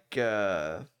like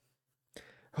oh,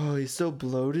 he's so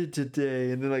bloated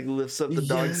today, and then like lifts up the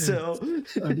dog's Yes. tail.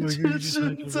 I know It you're just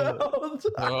talking shoots about. out.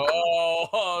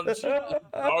 Oh, geez. The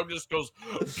dog just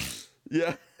goes.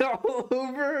 Yeah, all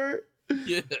over her.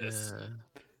 Yes. Yeah.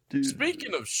 Dude.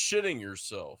 Speaking of shitting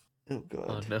yourself. Oh Oh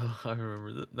god. no, I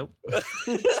remember that. Nope.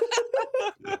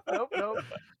 Nope.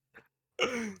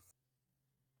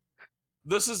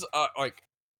 This is like,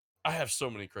 I have so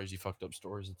many crazy fucked up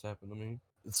stories that's happened to me.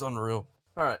 It's unreal.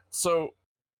 All right, so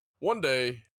one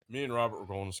day, me and Robert were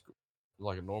going to school,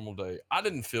 like a normal day. I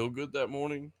didn't feel good that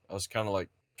morning. I was kind of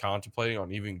contemplating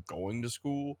on even going to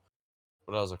school,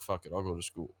 but I was like, fuck it, I'll go to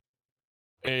school.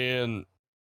 And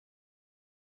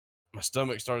my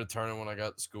stomach started turning when I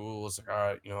got to school. It's like, all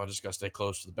right, I just gotta stay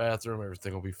close to the bathroom.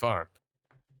 Everything will be fine.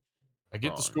 I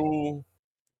get to school.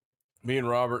 Me and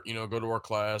Robert, go to our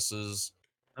classes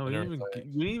No, and we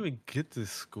everything. didn't even get to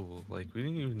school. Like we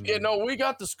didn't even. Yeah, no, we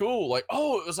got to school. Like,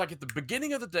 it was like at the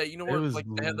beginning of the day. Where was like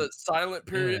they had the silent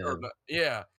period, or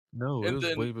yeah, No, it and was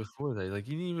then way before that. Like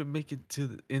you didn't even make it to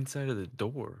the inside of the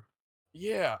door.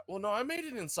 yeah. Well, no, I made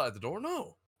it inside the door.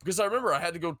 No, because I remember I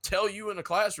had to go tell you in the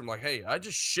classroom, like, hey, I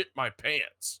just shit my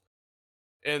pants,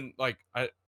 and like I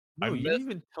No, you missed. didn't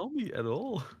even tell me at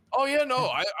all. Oh yeah, no,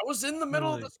 I was in the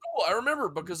middle of the like- school. I remember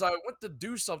because I went to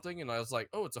do something and I was like,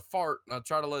 oh, it's a fart, and I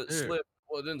tried to let it There- slip.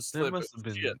 Well, it didn't There slip. It must was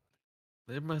have shit. been.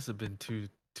 There must have been two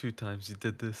times you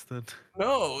did this then.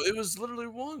 No, it was literally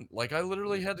one. Like I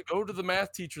literally had to go to the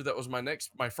math teacher that was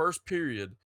my first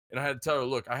period, and I had to tell her,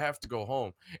 look, I have to go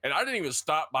home. And I didn't even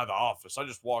stop by the office. I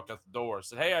just walked out the door. I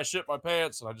said, hey, I shit my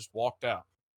pants, and I just walked out.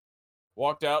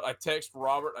 Walked out. I texted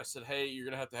Robert. I said, hey, you're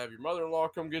gonna have your mother-in-law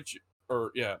come get you,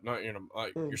 or yeah, not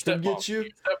like your Come stepmom. get you. Your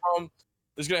stepmom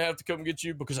is gonna have to come get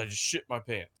you because I just shit my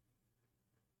pants.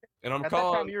 And I'm At that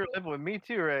time, calling. you were living with me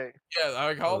too, right? Yeah,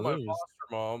 I called my there is. foster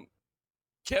mom,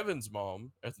 Kevin's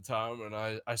mom at the time, and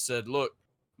I said, look,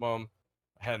 Mom,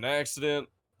 I had an accident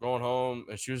going home,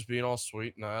 and she was being all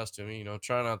sweet and nice to me,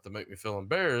 try not to make me feel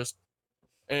embarrassed.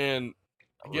 And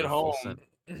I get home.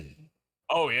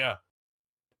 Oh yeah,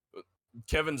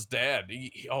 Kevin's dad. He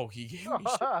gave me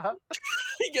shit.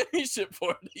 He gave me shit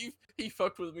for it. He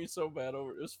fucked with me so bad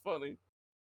over it. It was funny,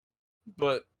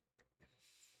 but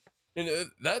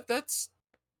that's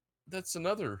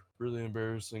another really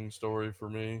embarrassing story for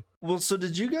me. Well, so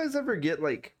did you guys ever get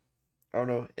like, I don't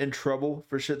know, in trouble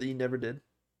for shit that you never did?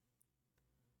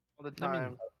 All the I mean,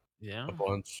 time. yeah. A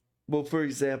bunch. Well, for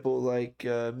example, like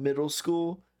middle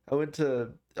school, I went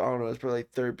to, I don't know, it's probably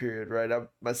like third period, right?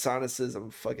 My sinuses, I'm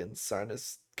a fucking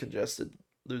sinus congested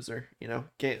loser,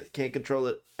 can't control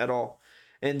it at all.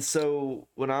 And so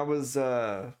when I was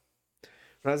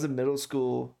in middle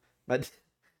school, my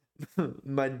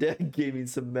my dad gave me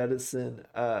some medicine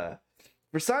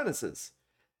for sinuses,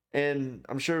 and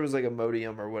I'm sure it was like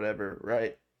Imodium or whatever,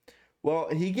 right? Well,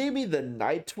 he gave me the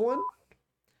night one,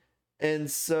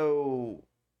 and so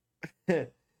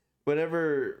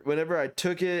whenever I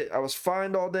took it, I was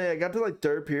fine all day. I got to like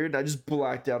third period and I just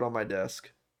blacked out on my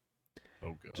desk.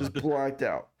 Oh god. Just blacked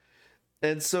out.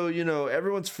 And so,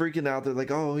 everyone's freaking out. They're like,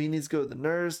 oh, he needs to go to the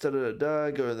nurse, da da da da,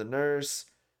 go to the nurse.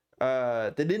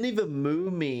 They didn't even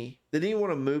move me. They didn't even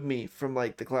want to move me from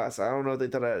like the class. I don't know if they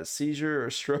thought I had a seizure or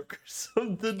a stroke or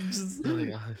something. Just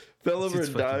fell over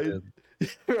and died.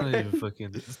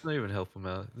 Let's not even help him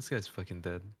out. This guy's fucking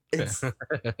dead.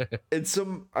 And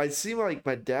so I see like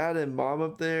my dad and mom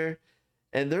up there,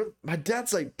 and my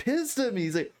dad's like pissed at me.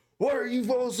 He's like, why are you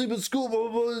falling asleep at school? Blah,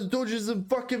 blah, blah. Don't you some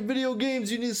fucking video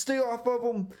games? You need to stay off of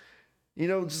them.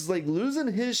 Just like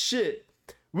losing his shit.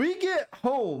 We get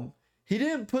home. He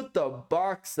didn't put the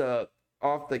box up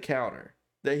off the counter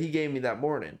that he gave me that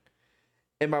morning.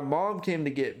 And my mom came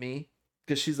to get me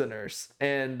because she's a nurse.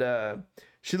 And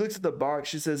she looks at the box.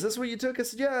 She says, this what you took? I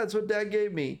said, yeah, that's what dad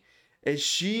gave me. And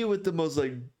she, with the most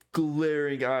like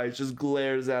glaring eyes, just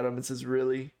glares at him and says,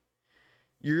 really?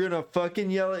 You're gonna fucking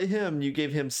yell at him? You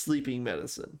gave him sleeping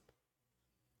medicine.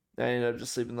 I ended up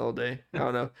just sleeping the whole day. I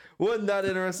don't know. Wasn't that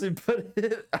interesting, but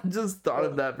I just thought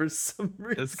of that for some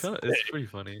reason. It's pretty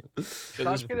funny.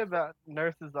 Talking about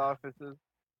nurses' offices.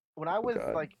 When I was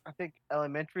God. like, I think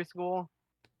elementary school,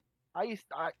 I used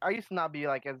to not be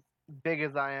like as big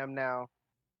as I am now.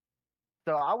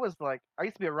 So I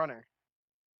used to be a runner.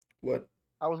 What?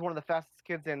 I was one of the fastest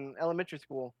kids in elementary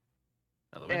school,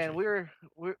 and we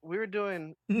were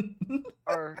doing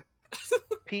our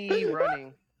PE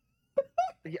running.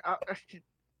 Yeah,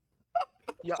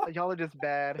 y'all are just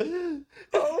bad.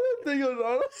 Oh, I think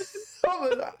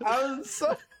I'm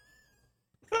sorry.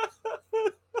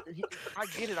 I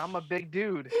get it. I'm a big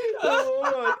dude.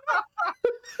 Oh,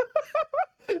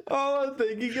 all I'm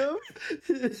thinking of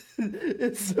is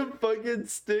the fucking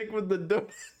stick with the door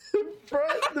in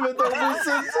front with Homer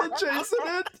Simpson chasing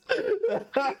it.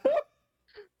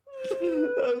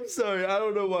 I'm sorry. I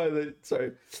don't know why.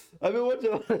 Sorry. I've been watching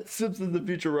a lot of Simpsons the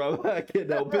Futurama. I can't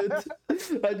help it.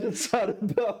 I just thought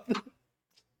about that.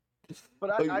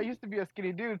 But I used to be a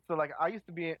skinny dude, so like I used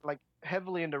to be like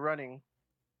heavily into running.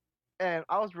 And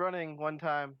I was running one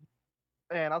time,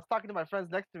 and I was talking to my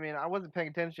friends next to me, and I wasn't paying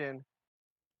attention.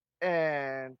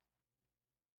 And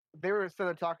they were sort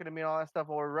of talking to me and all that stuff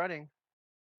while we're running.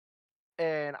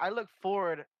 And I looked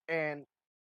forward, and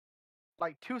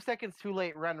like 2 seconds too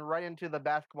late, ran right into the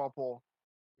basketball pole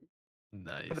for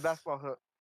Nice. the basketball hook,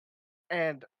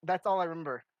 and that's all I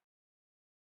remember.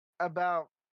 About,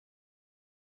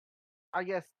 I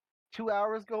guess, 2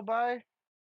 hours go by,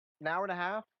 an hour and a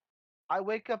half. I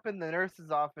wake up in the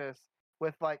nurse's office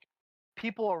with like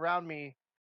people around me,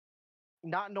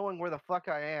 not knowing where the fuck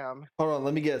I am. Hold on,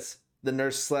 let me guess. The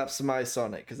nurse slapped some ice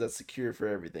on it because that's the cure for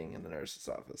everything in the nurse's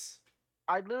office.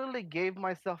 I literally gave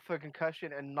myself a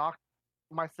concussion and knocked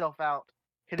myself out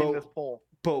hitting this pole.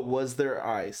 But was there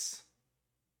ice?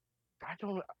 I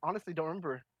honestly don't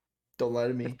remember. Don't lie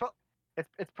to me.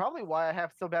 It's probably why I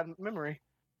have so bad memory.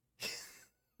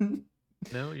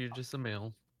 No, you're just a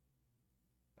male.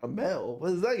 A male? What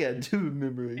does that got to do with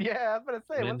memory? Yeah, I was gonna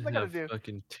say, Men what's that gonna have do?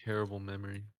 fucking terrible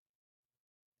memory.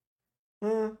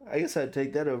 I guess I'd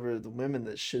take that over the women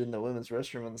that shit in the women's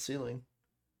restroom on the ceiling.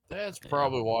 That's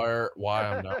probably why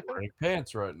I'm not wearing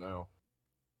pants right now.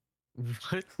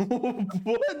 What?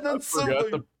 What? That's so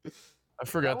weird. I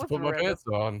forgot to was put my random. pants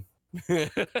on.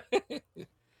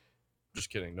 Just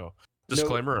kidding. No.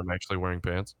 Disclaimer, I'm actually wearing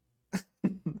pants.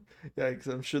 Yeah, because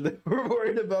I'm sure they were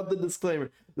worried about the disclaimer.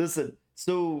 Listen,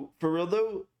 so for real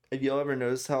though, have y'all ever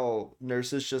noticed how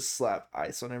nurses just slap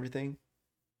ice on everything?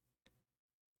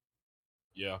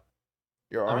 Yeah.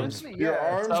 Your arms, Honestly, your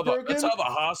yeah. arms That's broken. how the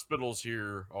hospitals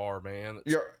here are, man.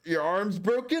 Your arms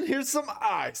broken. Here's some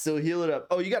ice. So heal it up.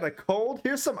 Oh, you got a cold.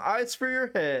 Here's some ice for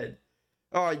your head.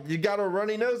 Oh, you got a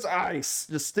runny nose. Ice.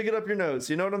 Just stick it up your nose.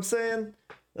 You know what I'm saying?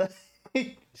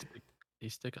 You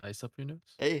stick ice up your nose?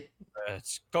 Hey.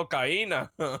 It's cocaine.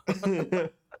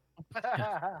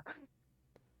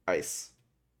 Ice.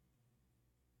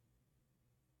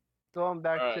 Going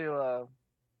back Alright. to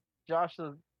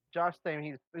Josh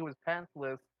saying he was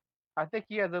pantsless. I think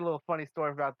he has a little funny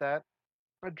story about that.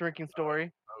 A drinking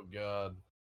story. Oh god.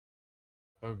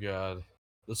 Oh god.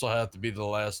 This will have to be the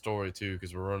last story too,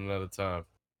 because we're running out of time.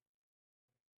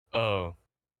 Oh.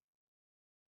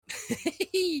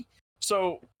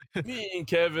 So me and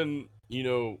Kevin, you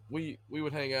know, we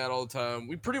would hang out all the time.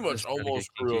 We pretty much Just trying to get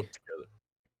almost grew up kinky. together.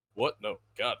 What? No,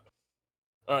 God.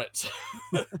 All right, so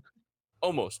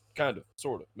almost, kind of,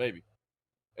 sort of, maybe.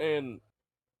 And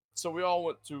so we all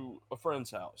went to a friend's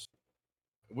house.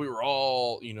 We were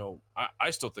all, you know,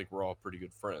 I still think we're all pretty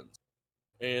good friends,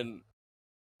 and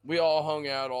we all hung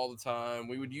out all the time.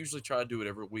 We would usually try to do it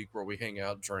every week where we hang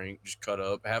out, drink, just cut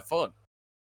up, have fun.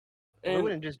 We And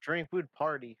wouldn't just drink; we'd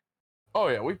party. oh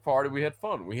yeah, we partied, we had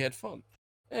fun.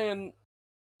 And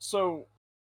so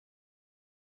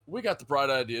we got the bright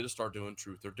idea to start doing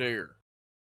truth or dare.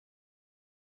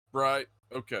 Right?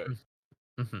 Okay.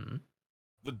 Mm-hmm.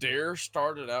 The dare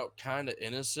started out kind of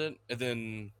innocent, and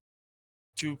then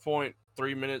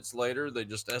 2.3 minutes later, they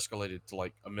just escalated to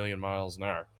like a million miles an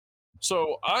hour.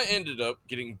 So I ended up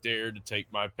getting dared to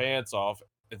take my pants off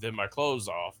and then my clothes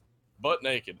off, butt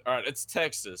naked. All right, it's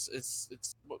Texas.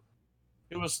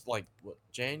 It was like what,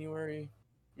 January,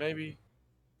 maybe.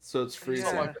 So it's freezing.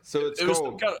 Yeah. Like So it's it was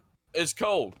cold. it's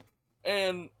cold,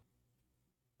 and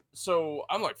so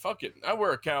I'm like, fuck it. I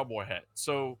wear a cowboy hat,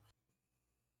 so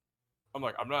I'm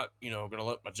like, I'm not, you know, gonna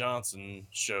let my Johnson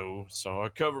show. So I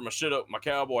cover my shit up with my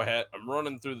cowboy hat. I'm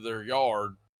running through their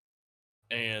yard,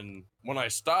 and when I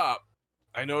stopped,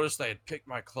 I noticed they had picked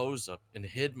my clothes up and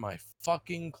hid my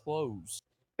fucking clothes.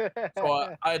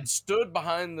 So I'd stood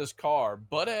behind this car,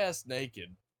 butt ass naked,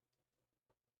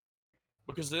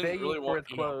 because they didn't Begging really for want,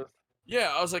 its you know. clothes.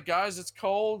 Yeah, I was like, guys, it's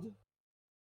cold.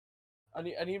 I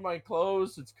need my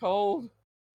clothes. It's cold.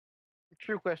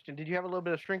 True question. Did you have a little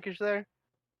bit of shrinkage there?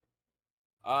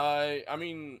 I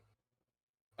mean,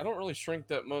 I don't really shrink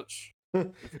that much.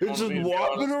 It's just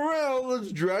wobbling around.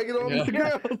 Let's drag it on the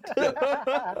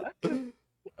ground.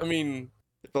 I mean,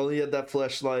 if only you had that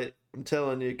flashlight. I'm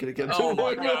telling you, it could have kept. Oh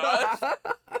my god.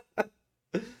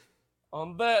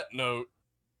 On that note,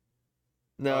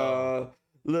 no,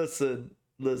 listen.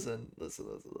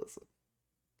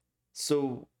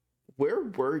 So, where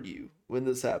were you when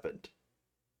this happened?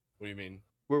 what do you mean?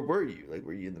 Where were you? Like,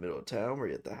 were you in the middle of town? Were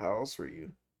you at the house? Were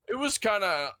you? It was kind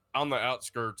of on the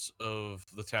outskirts of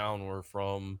the town we're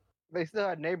from. They still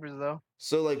had neighbors though.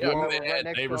 So, like, Yeah, I mean, Walmart. they right had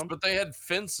next to neighbors, them. but they had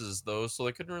fences though, so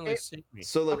they couldn't really see me.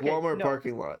 So, like, Okay, Walmart no.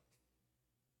 parking lot.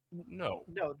 No.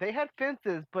 No, they had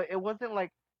fences, but it wasn't like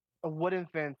a wooden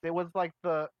fence. It was like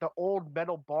the old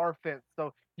metal bar fence,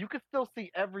 so you could still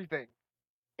see everything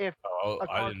if Oh, a I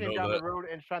car didn't came know down that. the road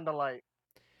and shined the light.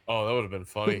 Oh, that would have been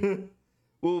funny.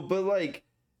 Well, but like,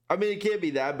 I mean, it can't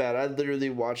be that bad. I literally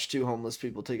watched 2 homeless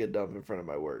people take a dump in front of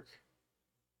my work.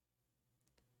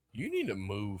 You need to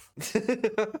move.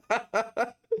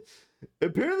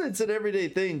 Apparently, it's an everyday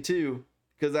thing too.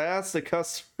 because I asked the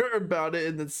customer about it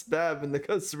in the spam, and the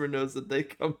customer knows that they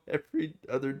come every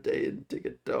other day and take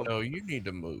a dump. No, you need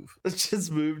to move. Let's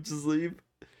just move, just leave.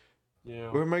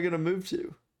 Yeah. Where am I gonna move to?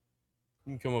 You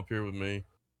can come up here with me.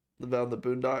 Live out in the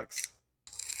boondocks.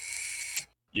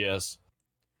 Yes.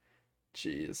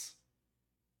 Jeez.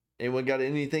 Anyone got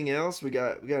anything else? We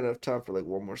got enough time for like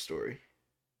one more story.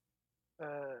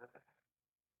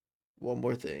 One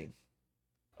more thing.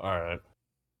 All right.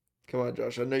 Come on,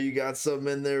 Josh. I know you got something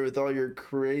in there with all your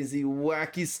crazy,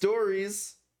 wacky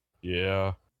stories.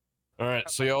 Yeah. All right.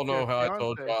 So y'all know Your how I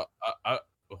told fiance. y'all.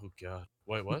 Oh God.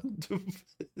 Wait. What?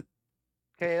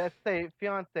 Okay, let's say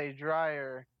fiance,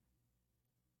 dryer.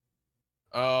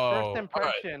 Oh. First all right.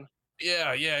 impression.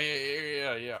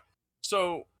 Yeah.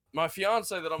 So my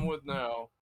fiance that I'm with now,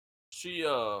 she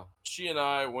and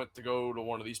I went to go to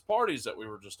one of these parties that we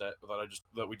were just at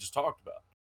that we just talked about.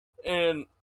 And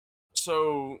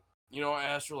so, I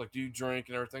asked her like, "Do you drink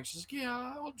and everything?" She's like,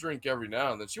 "Yeah, I'll drink every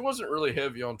now and then." She wasn't really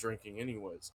heavy on drinking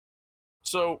anyways.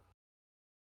 So,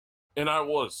 and I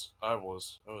was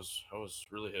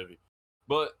really heavy.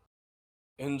 But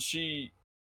and she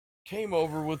came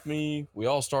over with me. We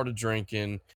all started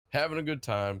drinking, having a good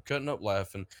time, cutting up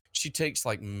laughing. She takes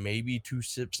like maybe 2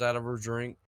 sips out of her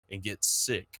drink and gets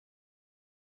sick.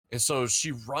 And so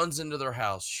she runs into their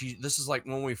house. This is like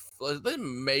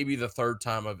maybe the third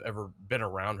time I've ever been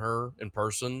around her in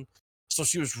person. So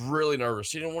she was really nervous.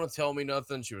 She didn't want to tell me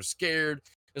nothing. She was scared.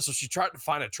 And so she tried to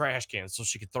find a trash can so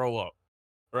she could throw up.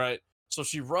 Right. So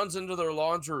she runs into their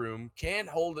laundry room, can't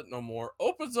hold it no more,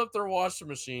 opens up their washing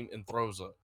machine and throws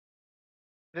up.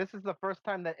 This is the first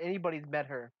time that anybody's met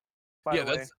her. By Yeah,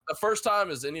 the way, that's the first time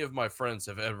as any of my friends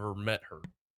have ever met her.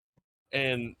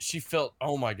 And she felt,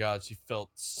 oh my God, she felt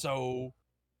so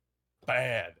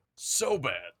bad. So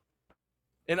bad.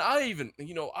 And I even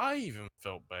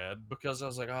felt bad because I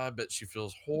was like, oh, I bet she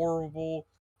feels horrible.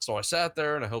 So I sat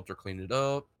there and I helped her clean it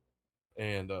up.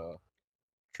 And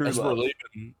True as we're love.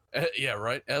 leaving, yeah,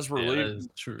 right. As we're Yeah, that leaving, is a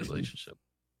true relationship.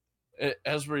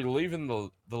 as we're leaving the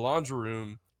laundry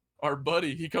room, our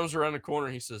buddy, he comes around the corner.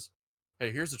 He says,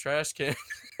 "Hey, here's the trash can."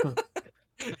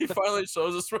 He finally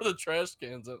shows us where the trash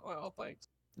can's at. Oh, thanks.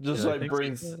 Just Yeah, I like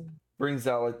think brings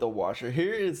out like the washer.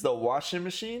 Here is the washing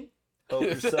machine. Help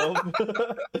yourself.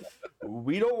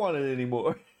 We don't want it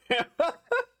anymore.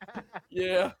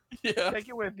 Yeah. take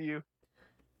it with you.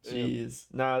 Jeez.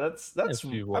 Nah, that's if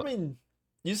you I want. mean,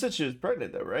 you said she was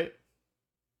pregnant though, right?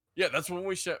 Yeah, that's when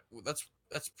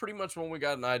that's pretty much when we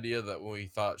got an idea that we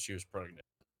thought she was pregnant.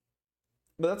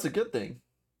 But that's a good thing.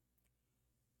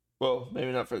 Well,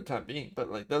 maybe not for the time being,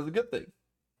 but like that's a good thing.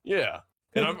 Yeah.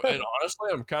 And honestly,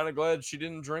 I'm kind of glad she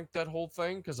didn't drink that whole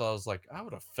thing because I was like, I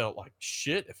would have felt like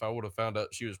shit if I would have found out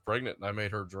she was pregnant and I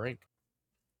made her drink.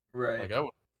 Right. Like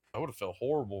I would have felt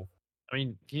horrible. I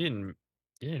mean, you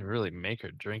didn't really make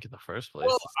her drink in the first place.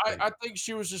 Well, It's like, I think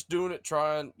she was just doing it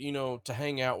trying, to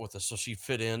hang out with us so she'd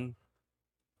fit in.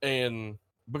 And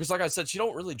because like I said, she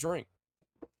don't really drink.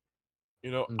 I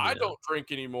yeah. don't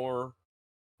drink anymore,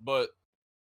 but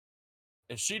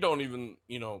and she don't even,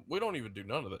 we don't even do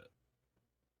none of that.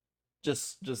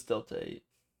 Just Delta 8.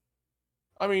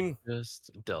 I mean, Just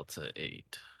Delta 8.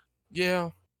 yeah.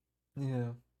 Yeah.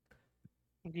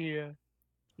 Yeah.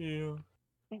 Yeah.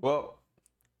 Well,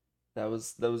 that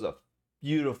was a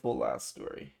beautiful last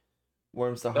story.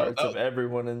 Warms the That- hearts that- of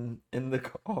everyone in the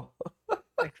call. Well,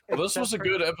 this was a Except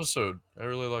good episode. I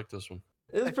really like this one.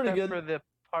 It was pretty except good. for the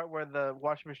part where the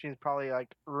washing machine's probably like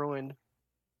ruined.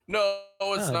 No,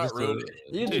 it's No, not just ruined.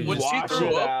 You Dude, When just she wash threw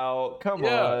it up, out. Come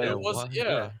yeah, on. it was. why-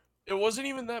 Yeah, it wasn't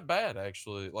even that bad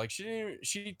actually. Like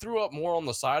she threw up more on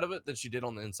the side of it than she did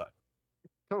on the inside.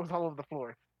 So it was all over the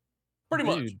floor. Pretty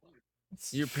much. Dude,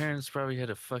 your parents probably had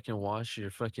to fucking wash your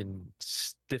fucking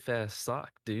stiff ass sock,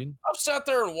 dude. I've sat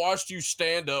there and watched you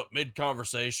stand up mid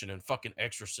conversation and fucking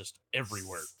exorcist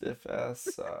everywhere. Stiff ass.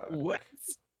 What?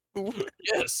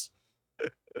 Yes.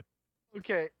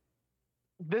 Okay,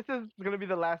 this is gonna be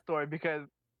the last story because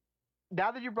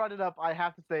now that you brought it up, I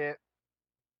have to say it.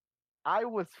 I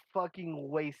was fucking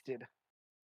wasted,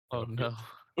 Oh no.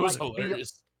 It was Like,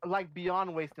 hilarious. like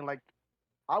beyond wasting. Like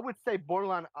I would say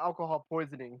borderline alcohol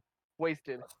poisoning,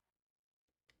 wasted.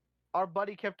 Our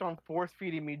buddy kept on force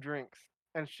feeding me drinks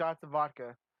and shots of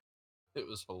vodka, It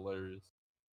was hilarious.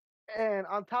 and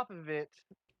on top of it,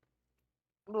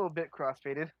 a little bit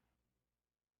crossfaded.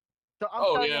 So I'm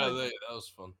Oh sitting yeah, in the, that was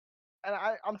fun. and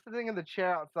I'm sitting in the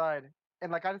chair outside,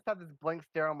 and like I just have this blank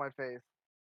stare on my face.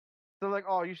 So like,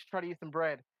 oh, you should try to eat some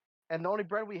bread, and the only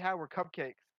bread we had were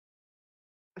cupcakes.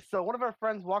 So one of our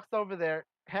friends walks over there,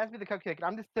 hands me the cupcake, and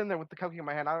I'm just sitting there with the cupcake in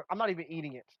my hand. I'm not even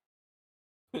eating it.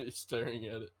 He's staring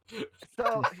at it.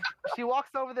 So she walks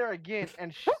over there again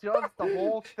and shoves the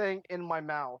whole thing in my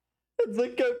mouth. It's a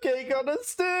cupcake on a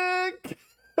stick.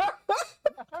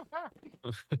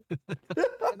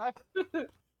 And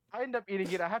I end up eating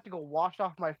it. I have to go wash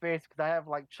off my face because I have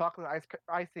like chocolate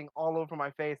icing all over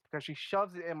my face because she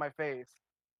shoves it in my face.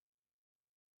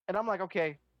 And I'm like,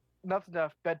 okay, enough's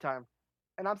enough, bedtime.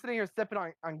 And I'm sitting here sipping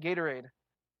on Gatorade.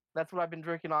 That's what I've been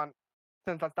drinking on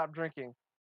since I stopped drinking.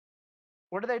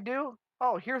 What do?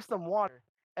 Oh, here's some water.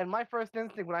 And my first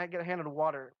instinct when I get handed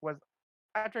water was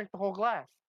I drank the whole glass.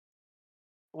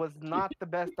 Was not the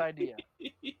best idea.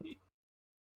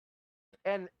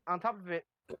 And on top of it,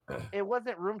 it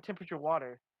wasn't room temperature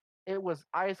water. It was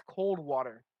ice cold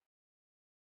water.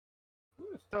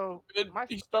 So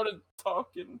He started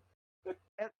talking.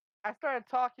 I started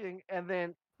talking, and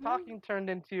then talking turned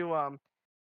into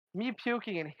me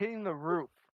puking and hitting the roof.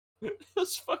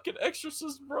 That's fucking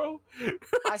Exorcist, bro.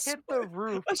 I hit the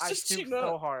roof. That's I just puked cheating out.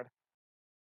 so hard.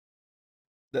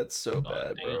 That's so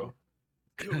bad, bro.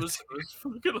 It was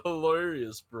fucking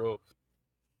hilarious, bro.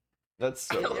 That's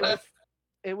so It bad. was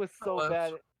it was so laughed bad.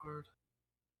 so hard.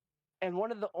 And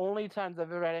one of the only times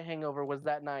I've ever had a hangover was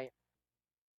that night.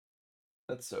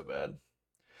 That's so bad.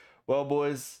 Well,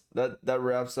 boys, that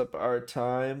wraps up our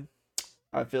time.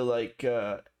 I feel like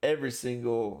every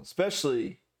single,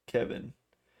 especially Kevin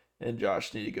and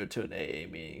Josh, need to go to an AA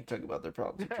meeting and talk about their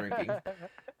problems with drinking.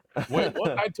 Wait,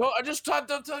 what? I just stopped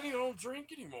telling you I don't drink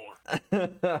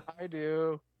anymore. I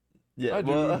do. Yeah, I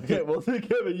well, do. okay, well,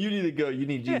 Kevin, you need to go. You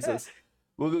need Jesus.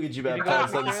 We'll go get you You go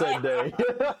baptized with on the me, same day.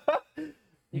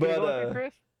 You gonna go with me, But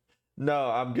Chris? no,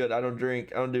 I'm good. I don't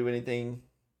drink. I don't do anything.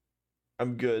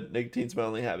 I'm good. Nicotine's my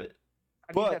only habit.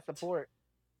 I need but- that support.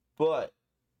 But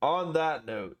on that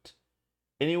note,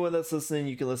 anyone that's listening,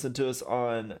 you can listen to us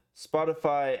on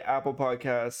Spotify, Apple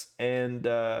Podcasts, and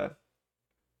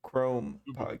Chrome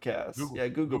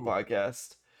Podcasts. Google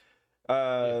Podcast.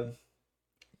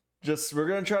 Just we're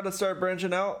gonna try to start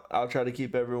branching out. I'll try to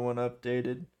keep everyone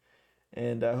updated,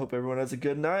 and I hope everyone has a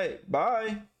good night.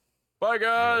 Bye. Bye,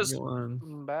 guys.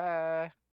 Everyone. Bye.